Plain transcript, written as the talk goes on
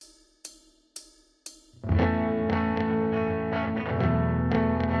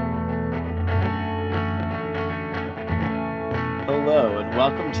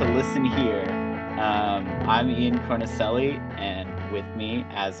welcome to Listen Here. I'm Ian Cornicelli, and with me,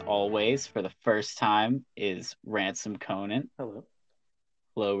 as always, for the first time, is Ransom Conant. Hello.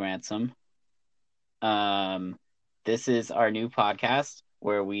 Hello, Ransom. This is our new podcast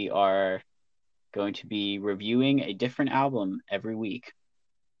where we are going to be reviewing a different album every week.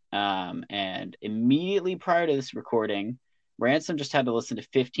 And immediately prior to this recording, Ransom just had to listen to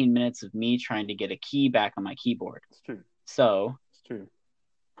 15 minutes of me trying to get a key back on my keyboard. It's true. So, It's true.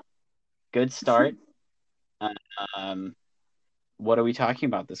 good start. What are we talking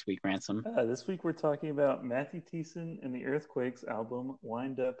about this week, Ransom? This week we're talking about Matthew Thiessen and the Earthquakes album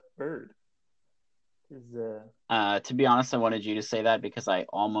 "Wind Up Bird." To be honest, I wanted you to say that because I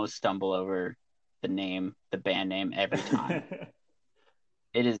almost stumble over the band name every time.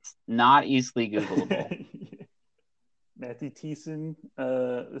 It is not easily Googleable. Matthew Thiessen.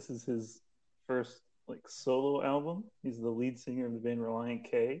 This is his first solo album. He's the lead singer of the band Relient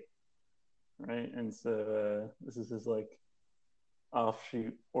K, right? And so this is his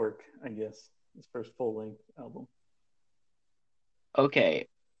offshoot work, I guess. His first full length album. Okay,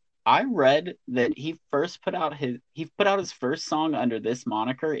 I read that he put out his first song under this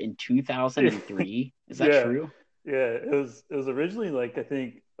moniker in 2003. Is that Yeah, true? yeah. It was originally I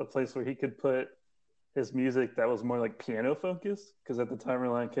think a place where he could put his music that was more piano focused, because at the time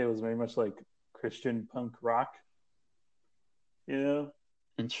Relient K was very much Christian punk rock, you know.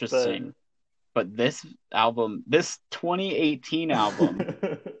 Interesting. But this 2018 album,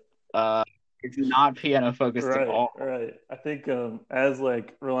 it's not piano focused at all. Right. I think as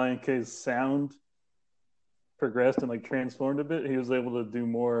Relient K's sound progressed and transformed a bit, he was able to do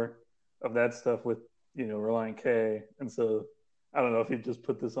more of that stuff with Relient K, and so I don't know if he just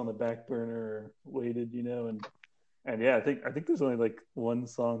put this on the back burner or waited, and yeah, I think there's only one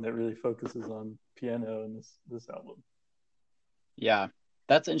song that really focuses on piano in this album. Yeah,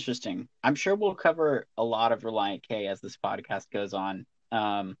 that's interesting. I'm sure we'll cover a lot of Relient K as this podcast goes on.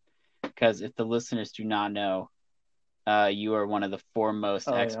 Because if the listeners do not know, you are one of the foremost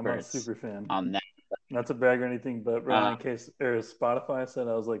experts. I'm a super fan on that. Not to brag or anything, but Relient K or Spotify said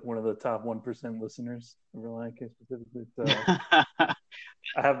I was one of the top 1% listeners of Relient K specifically. So I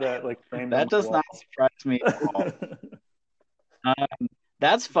have that framed that does not surprise me at all.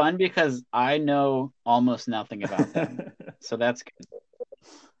 That's fun because I know almost nothing about them, so that's good.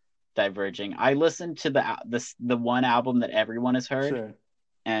 Diverging. I listened to the one album that everyone has heard, sure.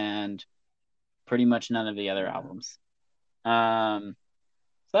 And pretty much none of the other albums. So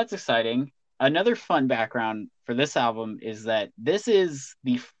that's exciting. Another fun background for this album is that this is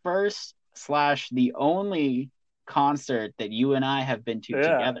the first / the only concert that you and I have been to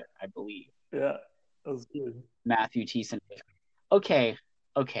together, I believe. Yeah, that was good. Matthew Thiessen. Okay.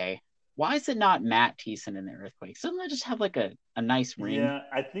 Why is it not Matt Thiessen in the Earthquakes? Doesn't that just have a nice ring? Yeah,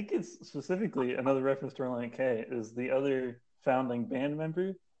 I think it's specifically another reference to Relient K is the other founding band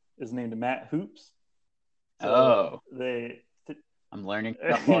member is named Matt Hoops. So I'm learning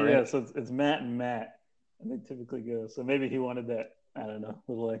stuff already. Yeah, so it's Matt and Matt, and they typically go. So maybe he wanted that, I don't know,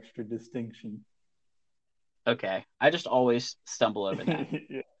 little extra distinction. Okay, I just always stumble over that.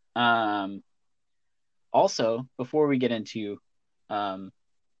 Yeah. Also, before we get into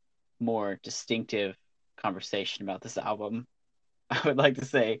more distinctive conversation about this album, I would like to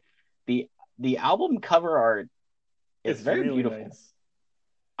say the album cover art is very really beautiful. Nice.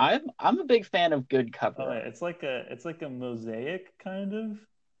 I'm a big fan of good cover art. It's like a mosaic kind of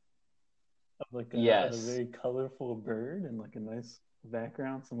yes. a very colorful bird and a nice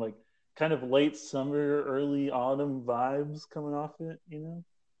background, some kind of late summer, early autumn vibes coming off it,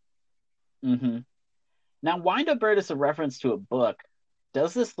 Mm-hmm. Now, Wind Up Bird is a reference to a book.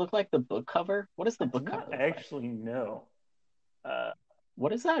 Does this look like the book cover? What is the book cover? I actually know.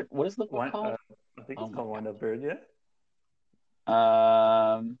 What is that? What is the book called? I think it's called Wind Up Bird, yeah.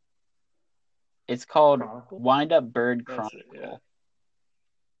 It's called Chronicle? Wind Up Bird Chronicle. Yeah.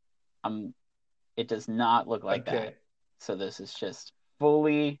 It does not look like that. So this is just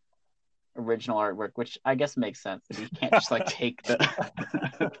fully original artwork, which I guess makes sense. That you can't just take the book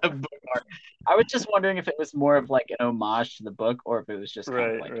art. I was just wondering if it was more of an homage to the book, or if it was just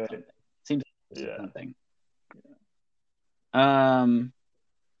kind of something. It seems like something. Yeah.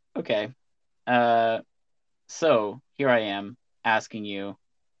 Okay. So here I am asking you,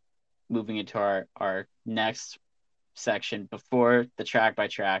 moving into our next section before the track by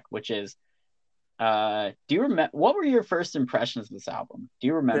track, which is, do you remember what were your first impressions of this album? Do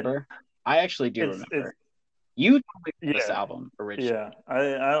you remember? I actually do remember. You told me this album originally. Yeah,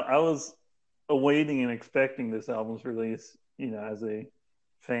 I was awaiting and expecting this album's release, as a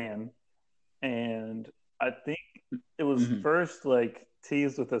fan, and I think it was first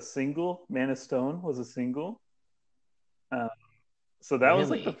teased with a single. Man of Stone was a single. Uh, so that was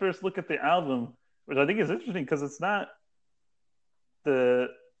like the Really? first look at the album, which I think is interesting because it's not the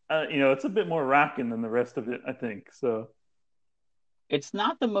it's a bit more rocking than the rest of it. I think so. It's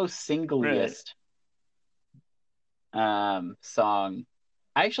not the most Right. singliest song.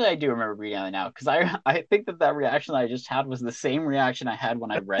 Actually, I do remember reading that now because I think that reaction that I just had was the same reaction I had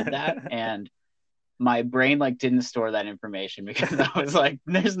when I read that, and my brain like didn't store that information because I was like,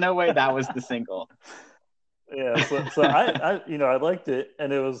 "There's no way that was the single." Yeah, so I liked it,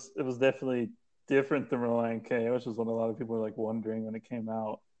 and it was definitely different than Reliant K, which is what a lot of people were like wondering when it came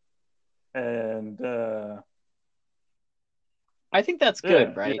out. And I think that's yeah,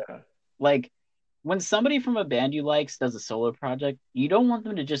 good, right? yeah, Like when somebody from a band you like does a solo project, you don't want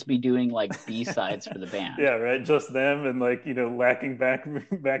them to just be doing like B-sides for the band. yeah, right. Just them and like lacking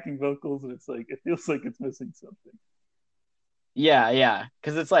backing vocals, and it's like it feels like it's missing something. Yeah, yeah,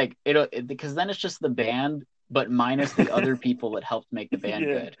 because it's like because then it's just the band, but minus the other people that helped make the band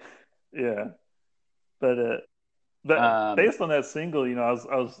Yeah, good. yeah, but Um, based on that single, I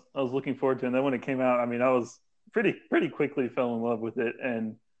was looking forward to it. And then when it came out, I mean, I was pretty quickly fell in love with it,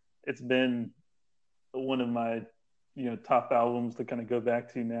 and it's been one of my top albums to kind of go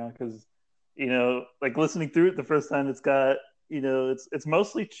back to now because like listening through it the first time, it's got it's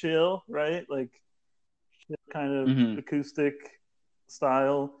mostly chill, right? Like chill kind of mhm. acoustic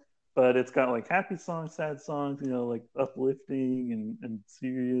style, but it's got like happy songs, sad songs, like uplifting and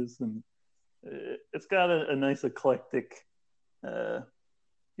serious, and it's got a nice eclectic uh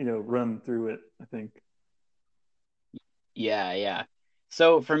run through it, I think. Yeah, yeah.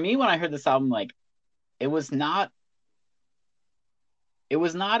 So for me, when I heard this album, like it was not it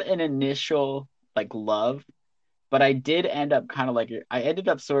was not an initial like love, but I did end up kind of like I ended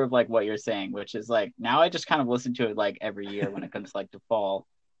up sort of like what you're saying, which is like now I just kind of listen to it like every year when it comes like to fall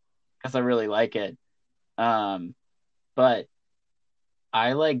because I really like it. Um, but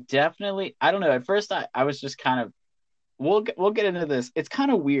I like definitely I don't know. At first I was just kind of we'll get into this. It's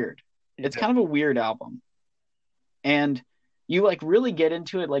kind of weird. It's Yeah. kind of a weird album. And you like really get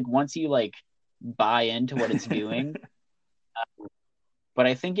into it like once you like buy into what it's doing. But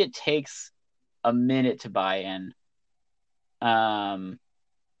I think it takes a minute to buy in. Um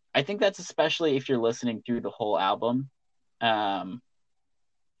I think that's especially if you're listening through the whole album. Um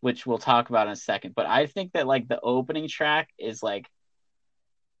which we'll talk about in a second. But I think that like the opening track is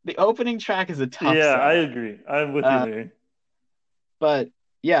a tough Yeah, I sell. agree. I'm with you Uh, there. but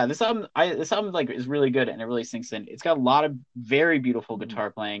yeah, this album like is really good and it really sinks in. It's got a lot of very beautiful Mhm.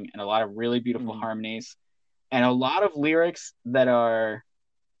 guitar playing and a lot of really beautiful Mhm. harmonies and a lot of lyrics that are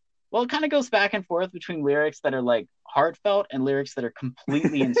well, it kind of goes back and forth between lyrics that are like heartfelt and lyrics that are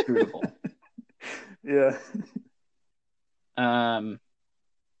completely inscrutable. Yeah. Um,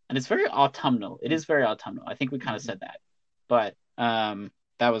 and it's very autumnal. It is very autumnal. I think we kind of Mhm. said that, but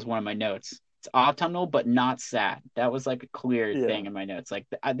that was one of my notes. It's autumnal, but not sad. That was like a clear Yeah. thing in my notes. Like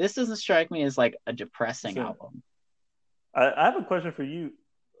this doesn't strike me as like a depressing So album. I have a question for you.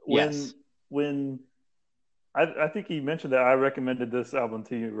 When Yes, when I think you mentioned that I recommended this album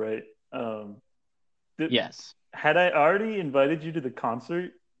to you, right? Did, yes. had I already invited you to the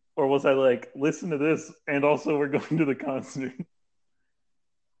concert, or was I like, listen to this, and also we're going to the concert?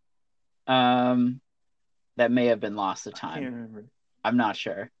 Um, that may have been lost to I can't time. remember. I'm not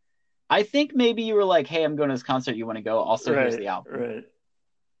sure. I think maybe you were like, "Hey, I'm going to this concert. You want to go? Also, here's Right, the album." right.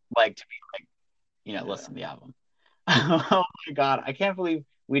 Like to Yeah. listen to the album. Oh my God, I can't believe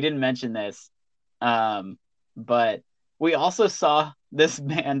we didn't mention this. But we also saw this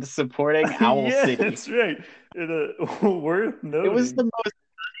band supporting Owl Yeah, City. that's right. Worth It was noting. the most,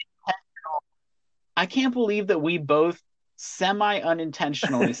 I can't believe that we both semi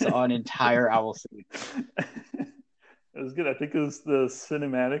unintentionally saw an entire Owl City. It was good. I think it was the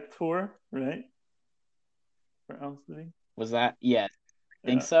cinematic tour, right? For Owl City. Was that? Yes, I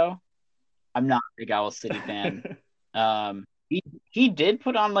think Yeah. so. I'm not a big Owl City fan. Um, he did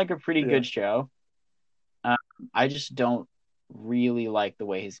put on like a pretty Yeah. good show. Um, I just don't really like the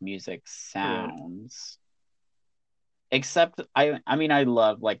way his music Right. sounds. Except I mean I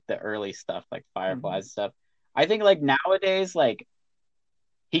love like the early stuff like Hmm. Fireflies stuff. I think like nowadays like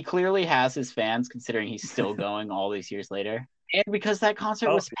he clearly has his fans considering he's still going all these years later. And because that concert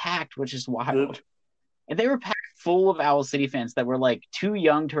Oh, was packed, which is the wild. And they were packed full of Owl City fans that were like too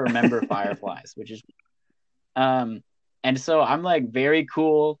young to remember Fireflies, which is um and so I'm like very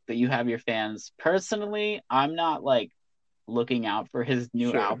cool that you have your fans. Personally, I'm not like looking out for his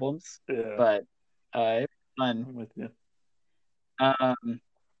new sure. albums, Yeah. but it's fun. I'm with you. Um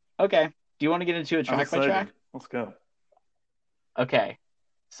okay. Do you want to get into a I'm track by excited. track? Let's go. Okay.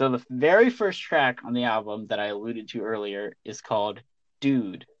 So the very first track on the album that I alluded to earlier is called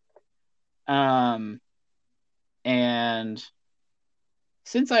Dude. Um, and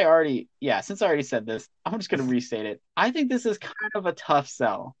since I already said this, I'm just gonna restate it. I think this is kind of a tough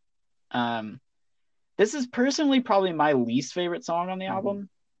sell. Um, this is personally probably my least favorite song on the Mhm. album.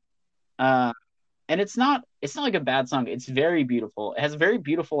 Uh, and it's not like a bad song. It's very beautiful. It has very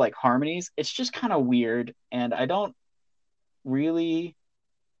beautiful like harmonies. It's just kind of weird, and I don't really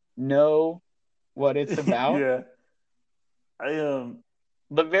know what it's about. Yeah, I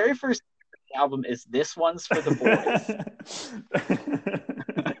The very first album is This One's for the Boys,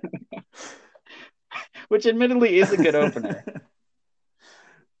 which admittedly is a good opener.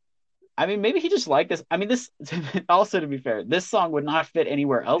 I mean, maybe he just liked this. I mean, this also to be fair, this song would not fit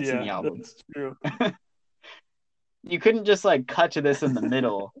anywhere else in Yeah, the album. that's true. You couldn't just like cut to this in the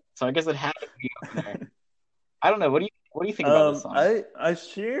middle. So I guess it had to be on there. I don't know. What do you think about this song? I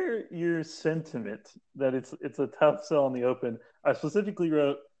share your sentiment that it's a tough sell in the open. I specifically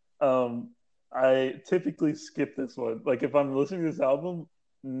wrote, um, I typically skip this one. Like if I'm listening to this album,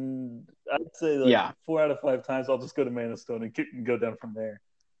 I'd say like Yeah. 4 out of 5 times I'll just go to Man of Stone and go down from there.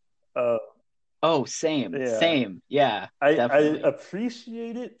 Uh, Oh, same, yeah, same. Yeah, I definitely.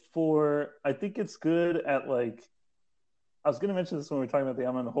 appreciate it for. I think it's good at like. I was gonna mention this when we were talking about the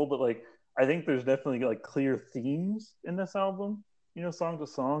album on the whole, but like I think there's definitely like clear themes in this album. Song to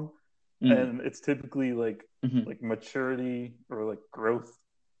song, Mm, and it's typically hmm. like maturity or like growth.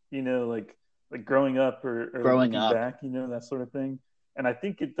 Like growing up or Growing looking up. back. That sort of thing. And I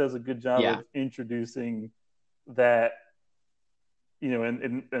think it does a good job Yeah. of introducing that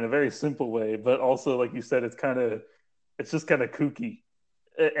in a very simple way, but also like you said, it's just kind of kooky,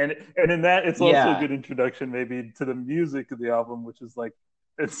 and in that it's also a Yeah. good introduction maybe to the music of the album, which is like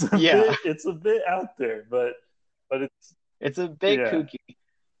Yeah. it's a bit out there, but it's It's a bit yeah, kooky.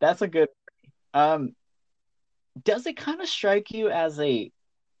 That's a good. Um, does it kind of strike you as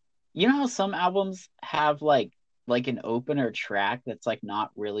you know how some albums have like an opener track that's like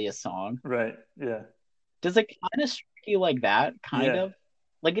not really a song? right, yeah, Does it kind of strike you like that? Kind yeah. of?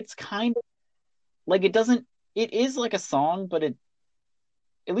 Like it's kind of like it doesn't it is like a song, but it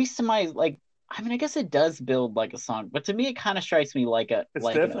at least to my like I mean I guess it does build like a song, but to me it kind of strikes me It's like an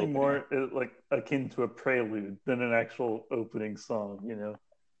definitely opener. more like akin to a prelude than an actual opening song.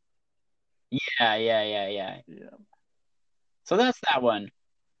 Yeah, yeah, yeah, yeah. Yeah, So that's that one.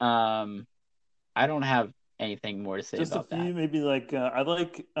 Um I don't have anything more to say just a about that. few maybe like I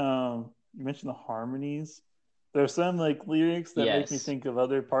like you mentioned the harmonies. There's some like lyrics that make me Yes. think of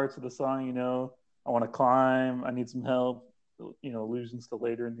other parts of the song. I want to climb, I need some help, allusions to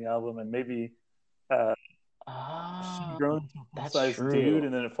later in the album, and maybe uh she Oh, grown into a that's full-size dude, true.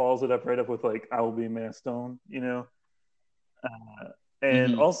 and then it follows it up right up with like I will be a man of stone.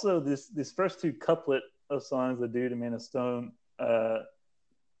 And Hmm. also this first two couplet of songs, the dude and man of stone,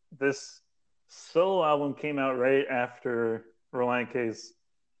 this solo album came out right after Reliant K's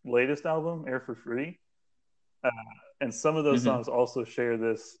latest album, Air for Free. Uh, and some of those Hmm. songs also share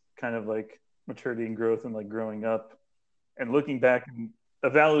this kind of like maturity and growth and like growing up and looking back and Yeah.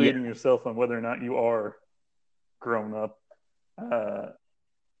 evaluating yourself on whether or not you are grown up. Uh,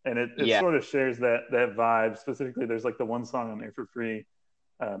 and it Yeah. sort of shares that vibe. Specifically, there's like the one song on Air for Free,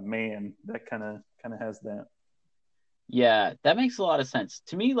 Man, that kind of has that. Yeah, that makes a lot of sense.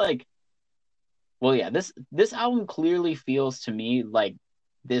 To me well yeah, this album clearly feels to me like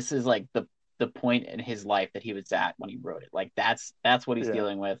this is like the point in his life that he was at when he wrote it. Like that's what he's Yeah,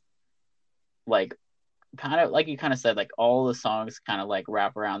 dealing with. Like kind of like you kind of said like all the songs kind of like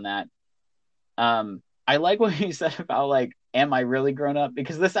wrap around that. I like what you said about like am I really grown up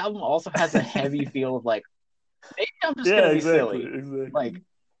because this album also has a heavy feel of like maybe I'm just yeah, gonna be exactly, silly. exactly. Like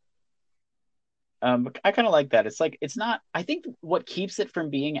I kind of like that. It's like it's not. I think what keeps it from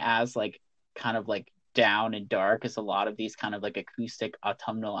being as like kind of like down and dark as a lot of these kind of like acoustic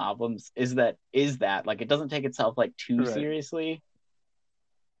autumnal albums is that like it doesn't take itself like too Right. seriously.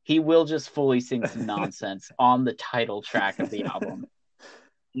 He will just fully sing some nonsense on the title track of the album,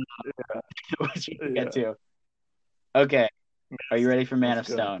 which we can get Yeah. to. Okay, are you ready for Man Let's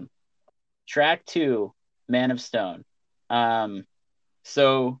of go. Stone? Track two, Man of Stone. Um,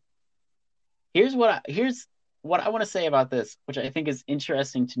 so here's what I want to say about this, which I think is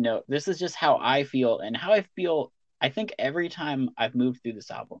interesting to note. This is just how I feel and how I feel. I think every time I've moved through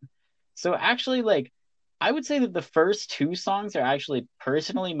this album. So actually, like I would say that the first two songs are actually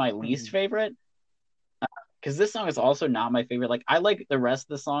personally my least Mm-hmm. favorite because this song is also not my favorite. Like I like the rest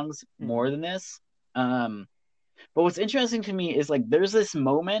of the songs Mm-hmm. more than this. Um, but what's interesting to me is like there's this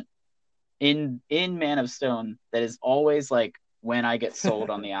moment in Man of Stone that is always like when I get sold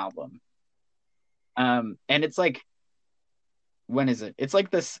on the album. And it's like, when is it? It's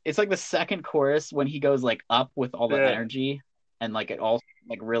like this. It's like the second chorus when he goes like up with all the Yeah. energy, and like it all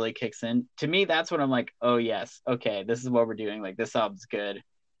like really kicks in. To me, that's when I'm like, oh yes, okay, this is what we're doing. Like this album's good.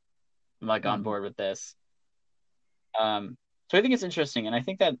 I'm like on Mhm. board with this. So I think it's interesting, and I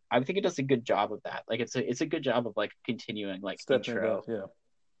think it does a good job of that. Like it's a good job of like continuing like Stepping it up, intro.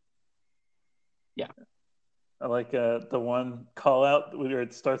 yeah. Yeah. I like the one call out where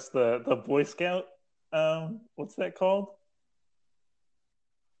it starts the Boy Scout. What's that called?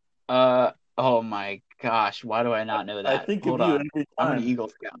 Oh my gosh, why do I not know I that? think of Hold you on. every I'm an time. Eagle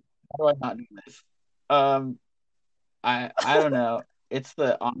Scout. How do I not know this? Um, I don't know. It's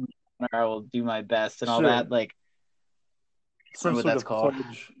the honor I will do my best and all Sure, that. Like, I don't some know what sort that's of called.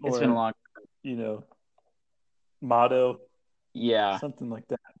 pledge It's been a or long. you know motto, Yeah, something like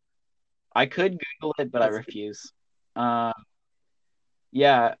that. I could Google it, but I That's good. refuse. Um,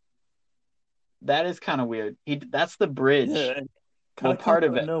 yeah, that is kind of weird. That's the Yeah, bridge. and kind Well, of comes part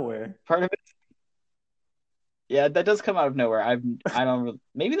of out of it. nowhere. Part of it. Yeah, that does come out of nowhere. I don't really,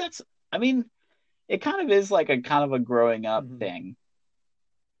 maybe that's. I mean, it kind of is like a kind of a growing up Hmm. thing,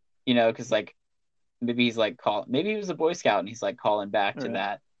 because like maybe he's like maybe he was a Boy Scout and he's like calling back to Right.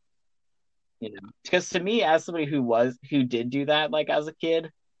 that, because to me as somebody who did do that like as a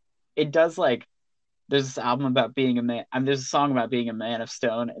kid, it does like there's this album about being a man. I mean, there's a song about being a man of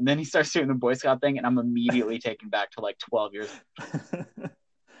stone, and then he starts doing the Boy Scout thing, and I'm immediately taken back to like 12 years.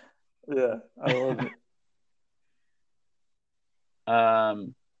 Yeah, I love it.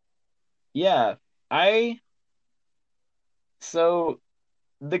 Um, yeah, I so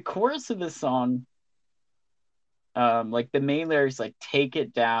the chorus of this song, like the main lyrics, like take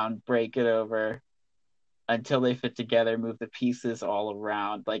it down, break it over until they fit together, move the pieces all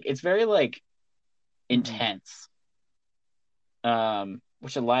around. Like it's very like Hmm. intense,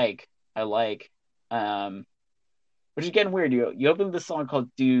 which I like. I like. Um, which is getting weird. You open this song called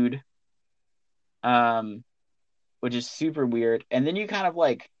 "Dude," um, which is super weird, and then you kind of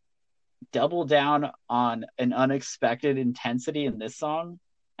like double down on an unexpected intensity in this song,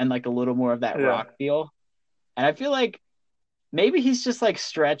 and like a little more of that Yeah. rock feel. And I feel like maybe he's just like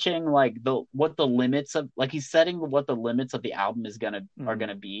stretching like the what the limits of like he's setting what the limits of the album are Hmm.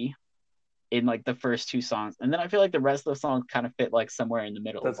 gonna be in like the first two songs, and then I feel like the rest of the songs kind of fit like somewhere in the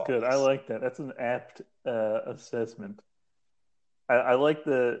middle of That's all good. I this. like that. That's an apt assessment. I like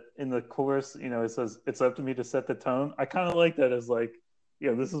the in the chorus, it says it's up to me to set the tone. I kind of like that as like,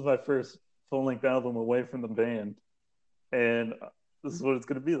 this is my first full length album away from the band, and this is what it's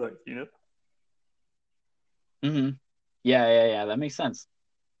going to be like. Hmm. Yeah, that makes sense.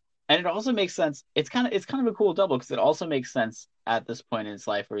 And it also makes sense. It's kind of a cool double because it also makes sense at this point in his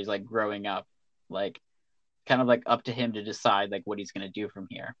life where he's like growing up, like kind of like up to him to decide like what he's gonna do from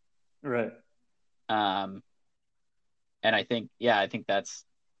here. Right. Um, and I think that's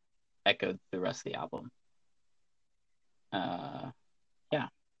echoed the rest of the album. Uh, yeah. Do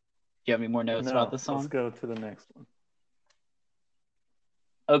you have any more notes about No, this let's song? go to the next one.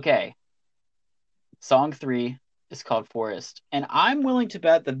 Okay, song three is called Forest, and I'm willing to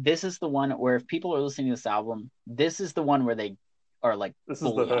bet that this is the one where if people are listening to this album, this is the one where they are like This is the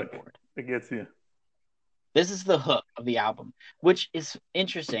fully on hook. board. It gets you. This is the hook of the album, which is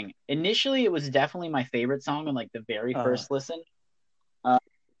interesting. Initially, it was definitely my favorite song on like the very Uh, first listen. Uh,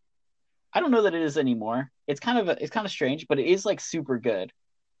 I don't know that it is anymore. It's kind of strange, but it is like super good.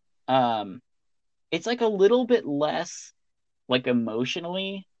 Um, it's like a little bit less like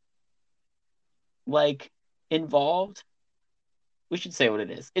emotionally like involved. We should say what it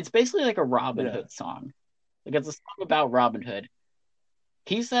is. It's basically like a Robin yeah. Hood song. Like it's a song about Robin Hood.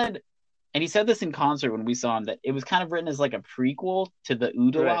 He said, and he said this in concert when we saw him, that it was kind of written as like a prequel to the Right.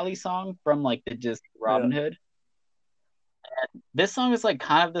 Oodalali song from like the Disney Yeah. Robin Hood. This song is like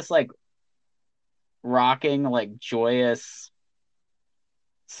kind of this like rocking, like joyous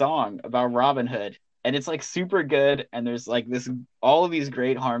song about Robin Hood. And it's like super good. And there's like this, all of these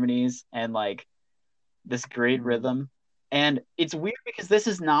great harmonies and like this great Mhm. rhythm. And it's weird because this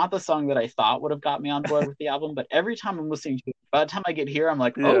is not the song that I thought would have got me on board with the album. But every time I'm listening to it, by the time I get here, I'm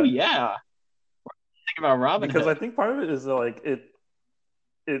like, oh Yeah. yeah, think about Robin Because I Hood. think part of it is like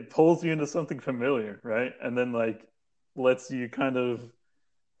it pulls you into something familiar, right? And then like lets you kind of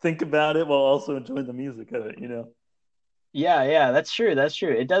think about it while also enjoying the music of it. Yeah, that's true. That's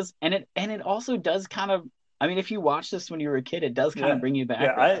true. It does, and it also does kind of. I mean, if you watch this when you were a kid, it does kind of Yeah. bring you Yeah.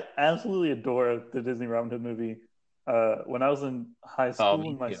 back I there. absolutely adore the Disney Robin Hood movie. When I was in high Oh, school me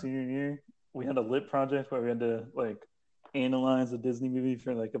in my too. senior year, we had a lit project where we had to like analyze the Disney movie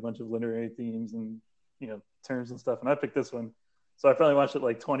for like a bunch of literary themes and terms and stuff. And I picked this one So I probably watched it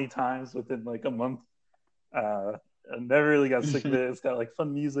like 20 times within like a month. Uh, I never really got sick of it. It's got like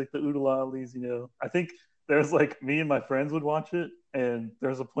fun music, the oodalalies, you know. I think there's like me and my friends would watch it, and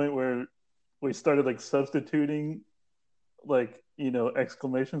there's a point where we started like substituting like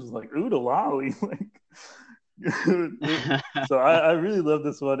exclamations like oodalali like so I really love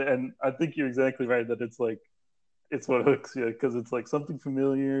this one, and I think you're exactly right that it's like it's what hooks you because it's like something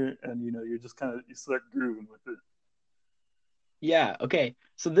familiar, and you're just kind of you start grooving with it. Yeah, okay.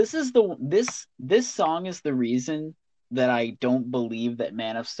 So this song is the reason that I don't believe that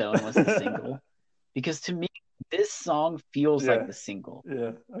Man of Stone was the single. Because to me, this song feels like Yeah, the single.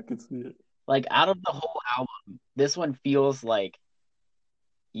 yeah, I could see it. Like out of the whole album, this one feels like,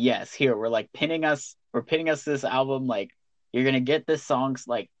 yes, here we're pinning us this album, like you're gonna get this song's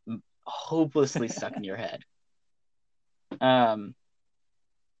like hopelessly stuck in your head. Um,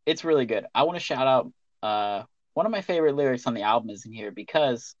 it's really good. I want to shout out one of my favorite lyrics on the album is in here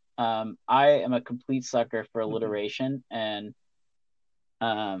because I am a complete sucker for Mm-hmm. alliteration, and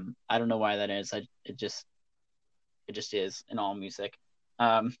I don't know why that is. It just is in all music.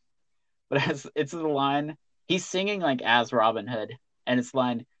 Um, but it's the line he's singing like as Robin Hood, and it's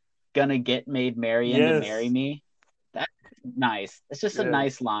line gonna get made Marian to marry Yes, me. That's nice. It's just a yes,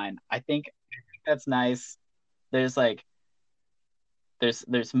 nice line. I think that's nice. There's like there's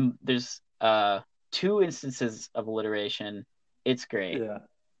two instances of alliteration. It's great. yeah.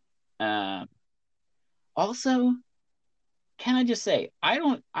 Um, also, can I just say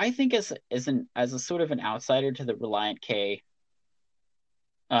I think as a sort of an outsider to the Reliant K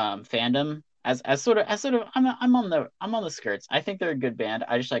fandom as sort of I'm on the skirts. I think they're a good band.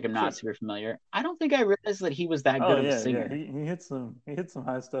 I just like I'm not Sure. super familiar. I don't think I realized that he was that Oh good of a yeah, yeah. singer. He hit some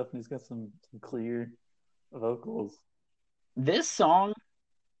high stuff, and he's got some clear vocals. This song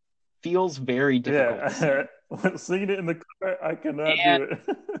feels very difficult to Yeah, sing. singing it in the car, I cannot And do it.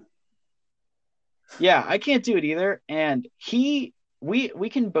 yeah, I can't do it either. And we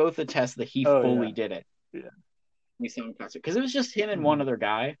can both attest that he Oh yeah, fully did it. yeah. We saw in concert because it was just him and one Mm-hmm. other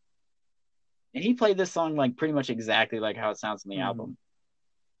guy, and he played this song like pretty much exactly like how it sounds in the Mm-hmm. album.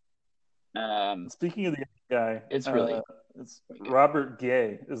 Um, Speaking of the guy, it's really it's good. Robert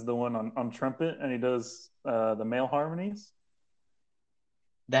Gay is the one on trumpet, and he does the male harmonies.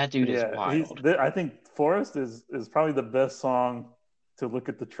 That dude is Yeah, wild. I think Forest is probably the best song to look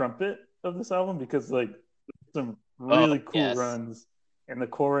at the trumpet of this album because like some Oh really cool yes. runs in the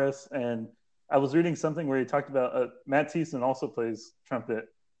chorus. And I was reading something where he talked about Matt Thiessen also plays trumpet,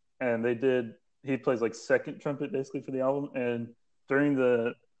 and he plays like second trumpet basically for the album. And during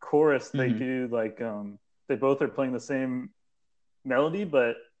the chorus, they Hmm. do like they both are playing the same melody,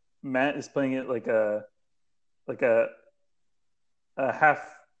 but Matt is playing it like a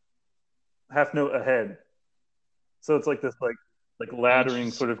half note ahead. So it's like this like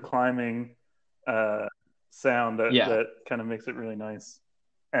laddering sort Interesting. of climbing uh, sound that Yeah. that kind of makes it really nice.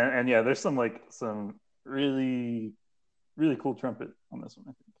 And yeah, there's some really really cool trumpet on this one,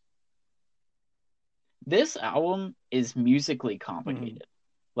 I This album is musically think. Mm-hmm. complicated.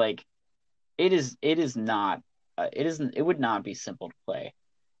 Like it is not it would not be simple to play.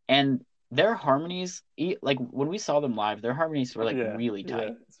 And their harmonies like when we saw them live, their harmonies were like Yeah, really yeah,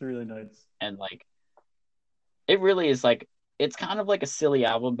 tight it's really nice. and like it really is like it's kind of like a silly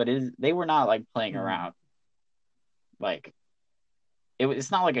album, but they were not like playing Mm-hmm. around. Like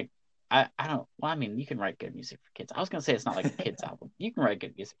it's not like a I don't well I mean you can write good music for kids. I was gonna say it's not like a kids album. You can write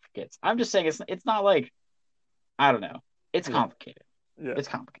good music for kids. I'm just saying it's not like I don't know. It's Yeah, complicated. yeah. It's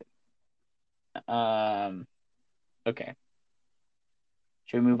complicated. Um okay.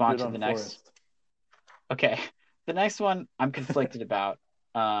 Should we move I'm on good to on the next? Forest. Okay. The next one I'm conflicted about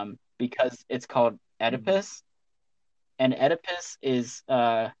because it's called Mm-hmm. Oedipus, and Oedipus is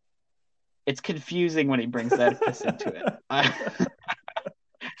it's confusing when he brings Oedipus into it. I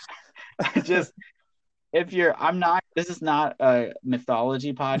just if you're I'm not this is not a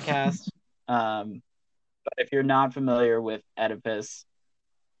mythology podcast. Um but if you're not familiar with Oedipus,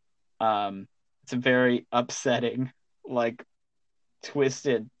 it's a very upsetting, like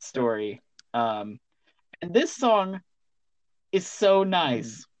twisted story. Um and this song is so Mm-hmm.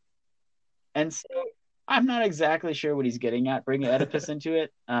 nice. And so I'm not exactly sure what he's getting at bringing Oedipus into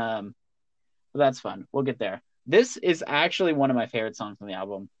it. But that's fun. We'll get there. This is actually one of my favorite songs on the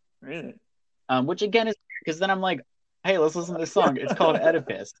album. Really? Which again is because then I'm like, hey, let's listen to this song. It's called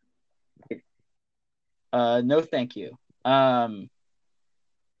Oedipus. No, thank you. Um,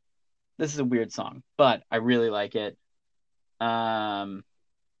 this is a weird song, but I really like it. Um,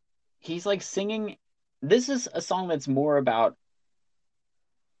 he's like singing. This is a song that's more about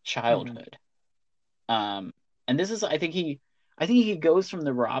Mm-hmm. childhood. Um, and this is, I think he goes from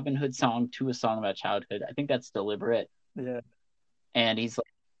the Robin Hood song to a song about childhood. I think that's deliberate, Yeah. and he's like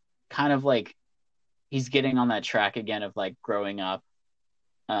kind of like he's getting on that track again of like growing up.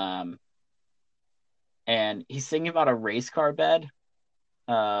 Um, and he's singing about a race car bed,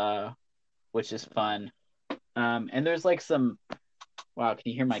 uh, which is fun. And there's like some wow, can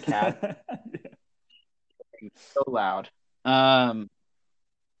you hear my cat? It's so loud. Um,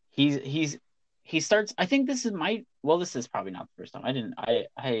 he's he starts. I think this is my well, this is probably not the first time.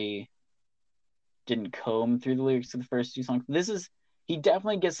 I didn't comb through the lyrics of the first two songs. This is he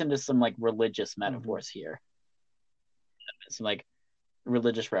definitely gets into some like religious metaphors here, some like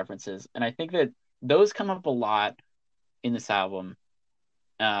religious references, and I think that those come up a lot in this album.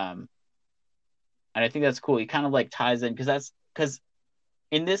 Um, and I think that's cool. He kind of like ties in because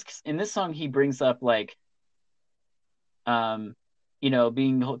in this song he brings up like um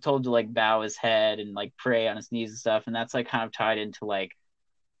being told to like bow his head and like pray on his knees and stuff, and that's like kind of tied into like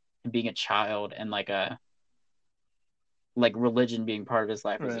being a child and like religion being part of his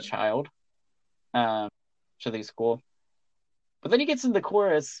life as a Right. child. Which I think is cool. But then he gets into the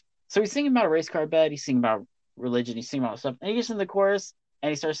chorus. So he's singing about a race car bed, he's singing about religion, he's singing about stuff, and he gets into the chorus and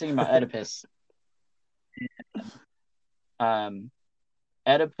he starts singing about Oedipus. um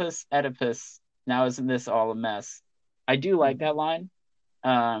Oedipus, Oedipus, now isn't this all a mess? I do like that line.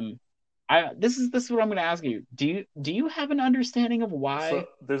 Um, this is what I'm going to ask you. Do you have an understanding of So why?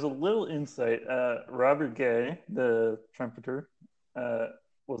 there's a little insight. Robert Gay, the trumpeter, uh,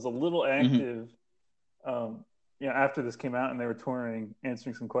 was a little Mhm. active, um, after this came out and they were touring,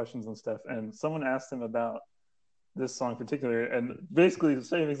 answering some questions and stuff. And someone asked him about this song in particular, and basically the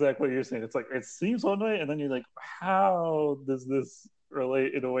same exact way you're saying. It's like it seems one way, and then you're like, how does this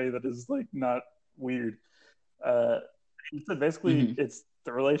relate in a way that is like not weird? Uh, he said basically Mhm. it's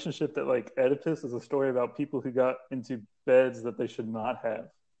the relationship that like Oedipus is a story about people who got into beds that they should not have,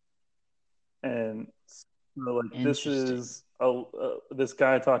 and so, like this Interesting. is this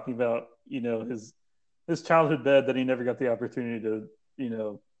guy talking about his childhood bed that he never got the opportunity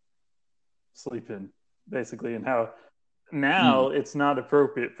to sleep in, basically, and how now Mm. it's not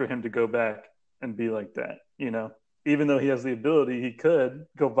appropriate for him to go back and be like that. Even though he has the ability, he could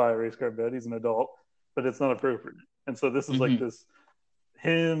go buy a race car bed. He's an adult, but it's not appropriate. And so this is like Mhm. this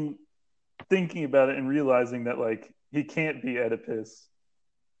him thinking about it and realizing that like he can't be Oedipus.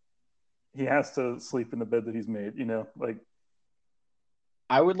 He has to sleep in the bed that he's made. Like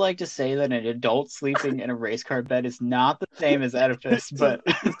I would like to say that an adult sleeping in a race car bed is not the same as Oedipus, but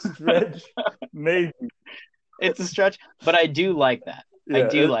it's a stretch, maybe. it's a stretch. But I do like that. I Yeah,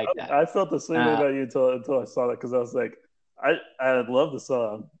 do like that. I felt the same way Uh, about you until I saw that because I was like, I love the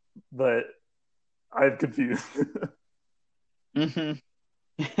song, but I'm confused. mhm.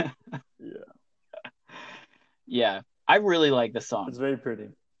 Yeah, Yeah, I really like the it's song, very pretty.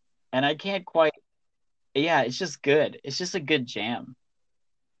 and I can't quite. Yeah, it's just good. It's just a good jam.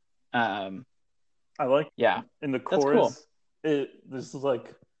 Um, I like yeah, in the that's cool. chorus. This is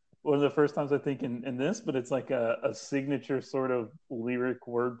like one of the first times I think in this, but it's like a signature sort of lyric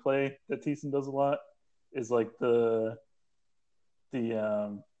wordplay that Thiessen does a lot. Is like the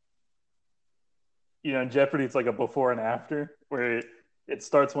in Jeopardy, it's like a before and after where it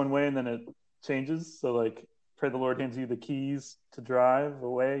starts one way and then it changes. So like, pray the Lord hands you the keys to drive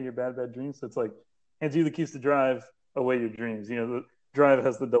away your bad dreams. So it's like hands you the keys to drive away your dreams. The drive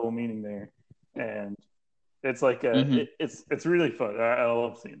has the double meaning there, and it's like Hmm. it's really fun. I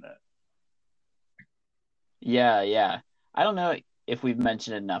love seeing that. Yeah, yeah. I don't know if we've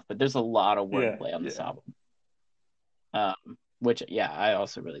mentioned enough, but there's a lot of Yeah, wordplay on this yeah, album. Which yeah, I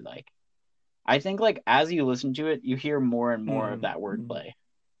also really like. I think like as you listen to it, you hear more and more of mm-hmm. that Mm-hmm. wordplay.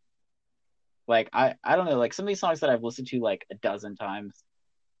 Like I don't know, like some of these songs that I've listened to like a dozen times,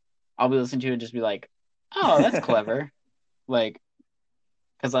 I'll be listening to and just be like, oh, that's clever. Like,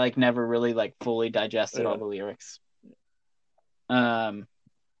 because I like never really like fully digested all Yeah. the lyrics. Um,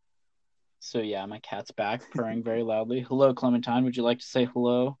 so yeah, my cat's back, purring very loudly. Hello, Clementine. Would you like to say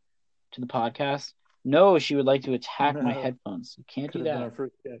hello to the podcast? No, she would like to attack my No, headphones. You can't could do have been our that.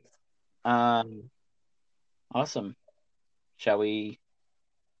 first guest. Um, awesome. Shall we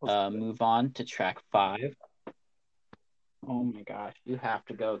Let's do it. move on to track 5? Oh my gosh, you have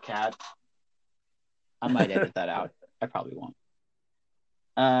to go, cat. I might edit that out. I probably won't.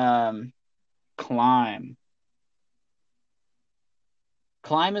 Um, Climb.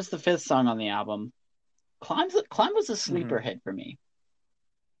 Climb is the 5th song on the album. Climb was a sleeper Mm-hmm. hit for me.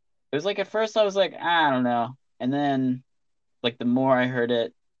 It was like at first I was like, I don't know. And then like the more I heard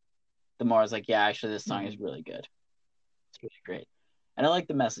it, the more I was like, yeah, actually this song Mm-hmm. is really good. It's really great. And I like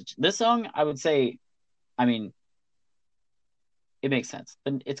the message. This song, I would say, I mean, it makes sense.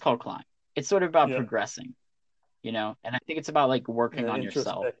 But it's called climb. It's sort of about Yeah. progressing, and I think it's about like working Yeah, on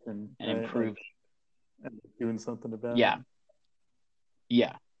yourself introspection, and right? improving. And doing something about it. Yeah,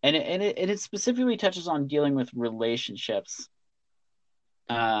 yeah, and it specifically touches on dealing with relationships.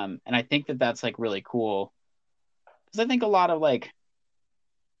 And I think that that's like really cool because I think a lot of like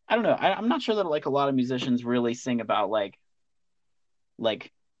I don't know, I'm not sure that like a lot of musicians really sing about like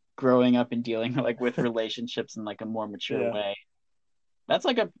growing up and dealing like with relationships in like a more mature Yeah. way. That's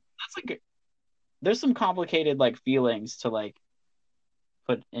like there's some complicated like feelings to like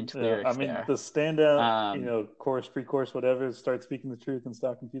put into Yeah. I lyrics mean, there. the standout, Um, chorus, pre-chorus, whatever, start speaking the truth and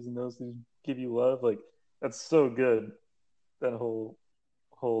stop confusing those who give you love. Like that's so good. That whole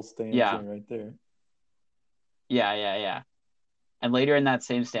stanza yeah, right there. yeah. And later in that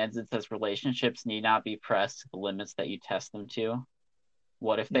same stanza, it says relationships need not be pressed to the limits that you test them to.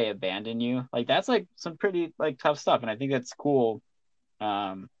 What if Yeah. they abandon you? Like that's like some pretty like tough stuff, and I think that's cool.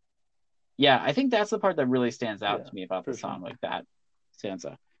 Um, yeah, I think that's the part that really stands out Yeah, to me about the for sure. song, like that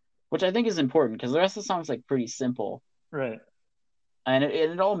stanza, which I think is important because the rest of the song's like pretty simple Right. and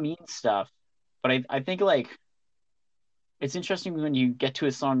it all means stuff. But I think like it's interesting when you get to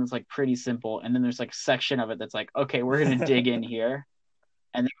a song that's like pretty simple, and then there's like a section of it that's like, okay, we're gonna dig in here,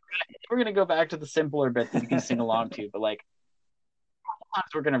 and then we're gonna go back to the simpler bit that you can sing along to, but like sometimes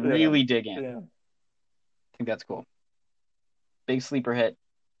we're gonna Yeah. really dig in. I Yeah. think that's cool. Big sleeper hit.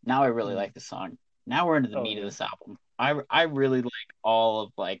 Now I really Mm. like the song. Now we're into the Oh meat of yeah. this album. I really like all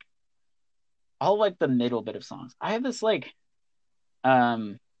of like the middle bit of songs. I have this like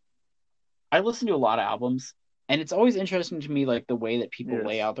um I listen to a lot of albums, and it's always interesting to me like the way that people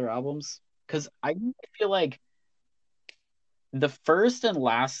lay Yes. out their albums because I feel like the first and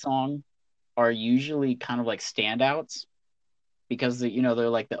last song are usually kind of like standouts because they're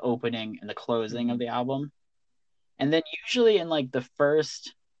like the opening and the closing of Hmm. the album. And then usually in like the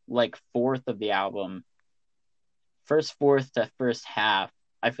first like fourth of the album, first fourth to first half,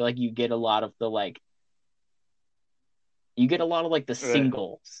 I feel like you get a lot of like the Right.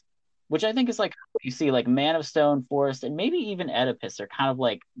 singles, which I think is like you see like Man of Stone, Forest, and maybe even Oedipus are kind of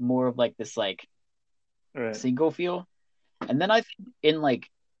like more of like this like Right. single feel. And then I think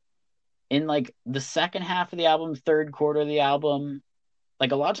in like the second half of the album, third quarter of the album,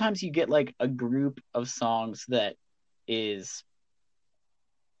 like a lot of times you get like a group of songs is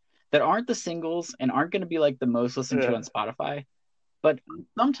that aren't the singles and aren't going to be like the most listened to Yeah. on Spotify, but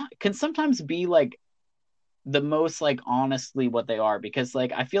sometimes be like the most like honestly what they are because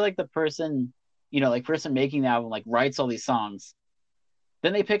like I feel like the person like person making the album like writes all these songs,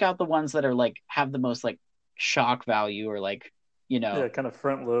 then they pick out the ones that are like have the most like shock value or like you know Yeah. Kind of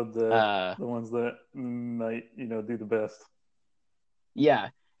front load uh the ones that might do the best. yeah,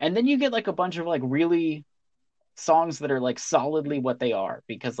 and then you get like a bunch of like really songs that are like solidly what they are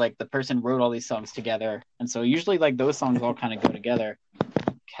because like the person wrote all these songs together, and so usually like those songs all kind of go together.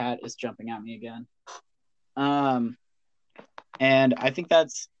 Cat is jumping at me again. um and I think that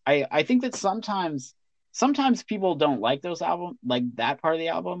sometimes people don't like those album like that part of the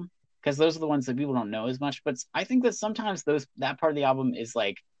album because those are the ones that people don't know as much, but I think that sometimes those that part of the album is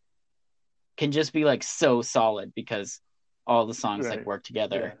like can just be like so solid because all the songs like Right. work Yeah,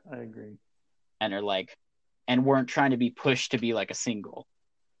 together I agree. and are like and weren't trying to be pushed to be like a single.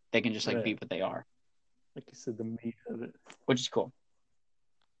 They can just like be Right. what they are, Like you said, the meat of it. which is cool.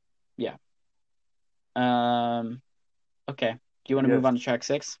 Yeah. um okay, do you want to move Yes. on to track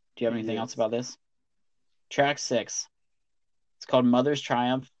 6? Do you have anything else Yes. about this? Track 6, it's called Mother's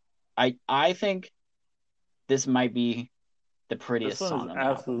Triumph. I think this might be the This prettiest one is song on the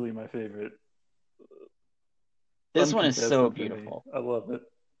album. absolutely my favorite. This one is so Uncontested for me. beautiful. I love it.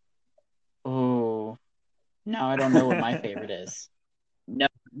 Oh, now I don't know what my favorite is. No,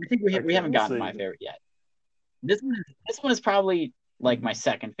 I think we Okay, haven't we'll gotten save my it. favorite yet. This one is probably like my Hmm.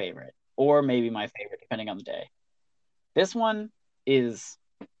 second favorite, or maybe my favorite, depending on the day. This one is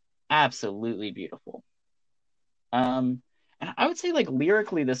absolutely beautiful. Um, and I would say like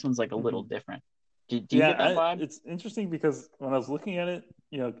lyrically, this one's like a little Hmm. different. Do you Yeah, get that vibe? it's interesting because when I was looking at it,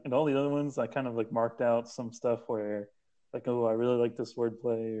 and all the other ones, I kind of like marked out some stuff where, like, oh, I really like this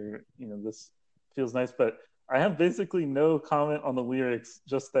wordplay, or this feels nice. But I have basically no comment on the lyrics,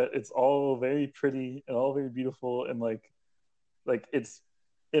 just that it's all very pretty and all very beautiful, and like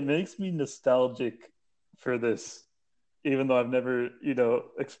it makes me nostalgic for this, even though I've never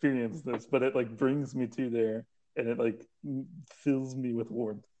experienced this, but it like brings me to there, and it like fills me with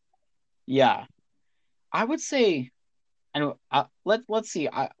warmth. Yeah, I would say. And let's see.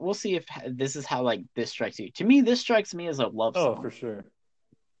 We'll see if this is how like this strikes you. To me, this strikes me as a love Oh, for song. sure.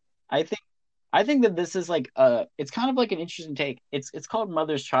 I think I think that this is like it's kind of like an interesting take. It's called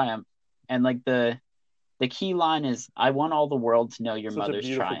Mother's Triumph, and like the key line is, "I want all the world to know your Such a mother's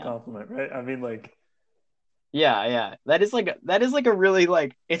beautiful triumph." compliment, right? I mean, like, Yeah, yeah. That is like a really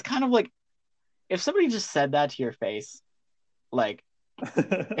like it's kind of like if somebody just said that to your face, like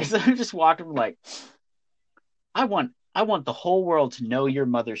if somebody just walked up like, I want the whole world to know your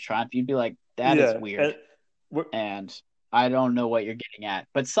mother's triumph, you'd be like, that is yeah, weird. we're, And I don't know what you're getting at.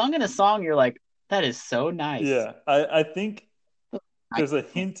 But sung in a song, you're like, that is so nice. yeah. I think I, there's a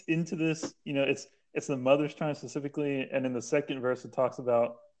hint into this. You know, it's the mother's triumph specifically, and in the second verse, it talks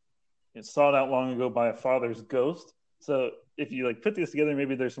about it's sought out long ago by a father's ghost. So if you like put this together,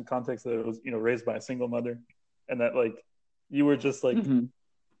 maybe there's some context that it was raised by a single mother, and that like you were just like mm-hmm.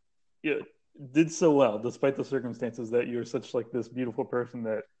 you did so well despite the circumstances that you're such like this beautiful person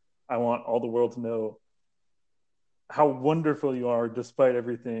that I want all the world to know how wonderful you are despite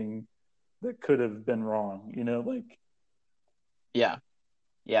everything that could have been wrong. Like Yeah,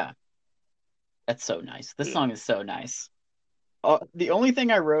 yeah. That's so nice. This yeah, song is so nice. The only thing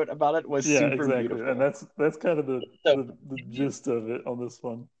I wrote about it was yeah, super exactly, and beautiful. that's kind of the, So the the gist of it on this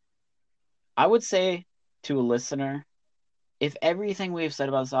one. I would say to a listener, if everything we've said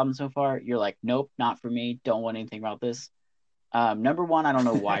about this album so far, you're like, nope, not for me, don't want anything about this. Number one, I don't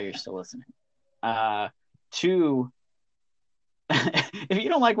know why you're still listening. Two, if you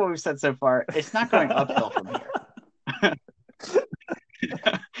don't like what we've said so far, it's not going uphill from here.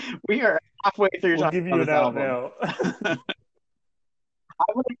 We are halfway through We'll talking give about you an this out album. now.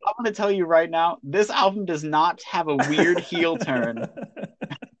 I'm gonna tell you right now, this album does not have a weird heel turn.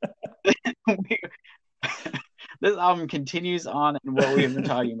 This album continues on in what we have been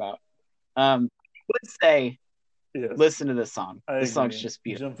talking about. Let's say, Yes, listen to this song. I This song's agree. just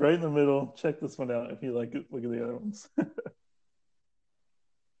beautiful. Jump right in the middle. Check this one out if you like it. Look at the other ones.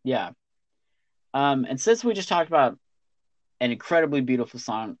 Yeah. And since we just talked about an incredibly beautiful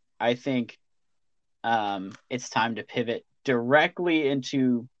song, I think it's time to pivot directly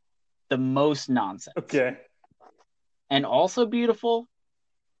into the most nonsense Okay. and also beautiful.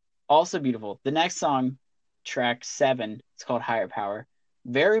 Also beautiful. The next song, track 7, it's called Higher Power.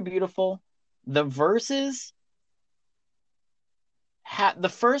 Very beautiful. The verses, the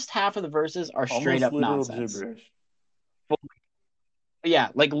first half of the verses are straight Almost up literal nonsense. gibberish. Yeah,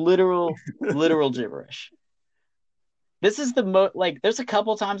 like literal gibberish. This is the like there's a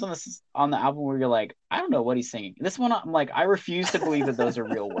couple times on the album where you're like, I don't know what he's singing. This one I'm like, I refuse to believe that those are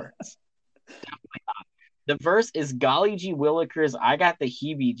real words. The verse is, golly gee willikers, I got the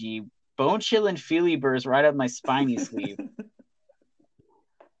heebie jeeb, bone chillin' feely burrs right up my spiny sleeve.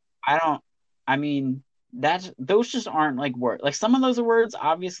 I don't I mean those just aren't like words. Like some of those are words,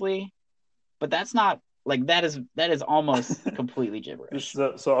 obviously, but that's not like that is almost completely gibberish.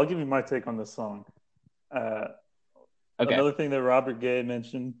 So I'll give you my take on this song. Uh, Okay. Another thing that Robert Gay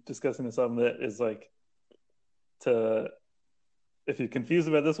mentioned discussing this album that is like to if you're confused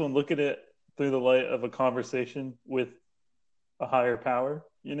about this one, look at it through the light of a conversation with a higher power.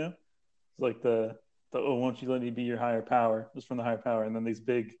 It's like the oh, won't you let me be your higher power? Just from the higher power, and then these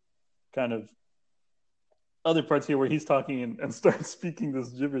big kind of other parts here where he's talking and starts speaking this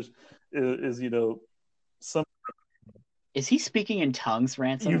gibberish is some Is he speaking in tongues,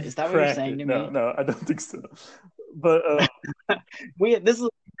 Ransom? you've Is that what you're cracked saying it. to No, me? no, I don't think so. But This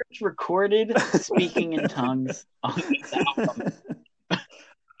is recorded speaking in tongues on this album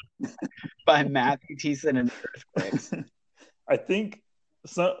by Matthew Thiessen and Earthquakes. I think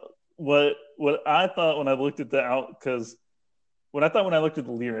so. What I thought when I looked at the out because when I looked at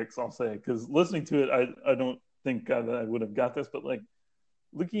the lyrics, I'll say because listening to it, I don't think that I would have got this, but like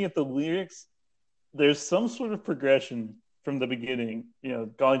looking at the lyrics, there's some sort of progression from the beginning.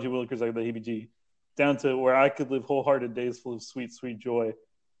 Golly Willikers like the ABG down to where I could live wholehearted days full of sweet, sweet joy.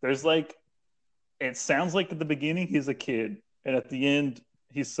 There's like it sounds like at the beginning he's a kid, and at the end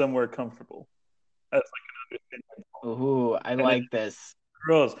he's somewhere comfortable. That's like an understatement. Ooh, I And it like this.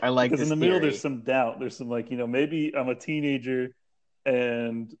 grows I like because in this the middle there's theory. some doubt. There's some like maybe I'm a teenager,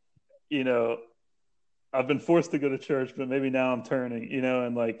 and you know I've been forced to go to church, but maybe now I'm turning.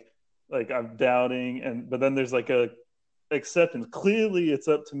 And like I'm doubting, and but then there's like a acceptance. Clearly, it's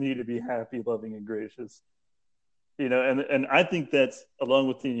up to me to be happy, loving, and gracious. And I think that's along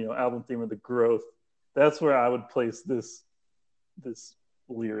with the album theme of the growth. That's where I would place this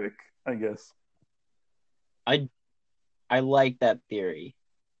lyric, I guess. I I like that theory.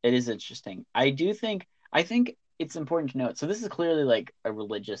 It is interesting. I think it's important to note. So this is clearly like a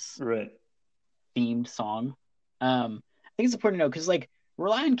religious Right. themed song. I think it's important to note because like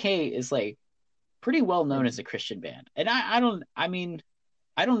Relient K is like pretty well known as a Christian band, and I don't. I mean,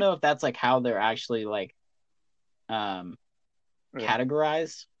 I don't know if that's like how they're actually like um Yeah.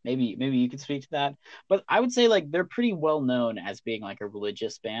 categorized. Maybe you could speak to that. But I would say like they're pretty well known as being like a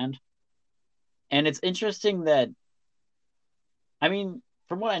religious band. And it's interesting that I mean,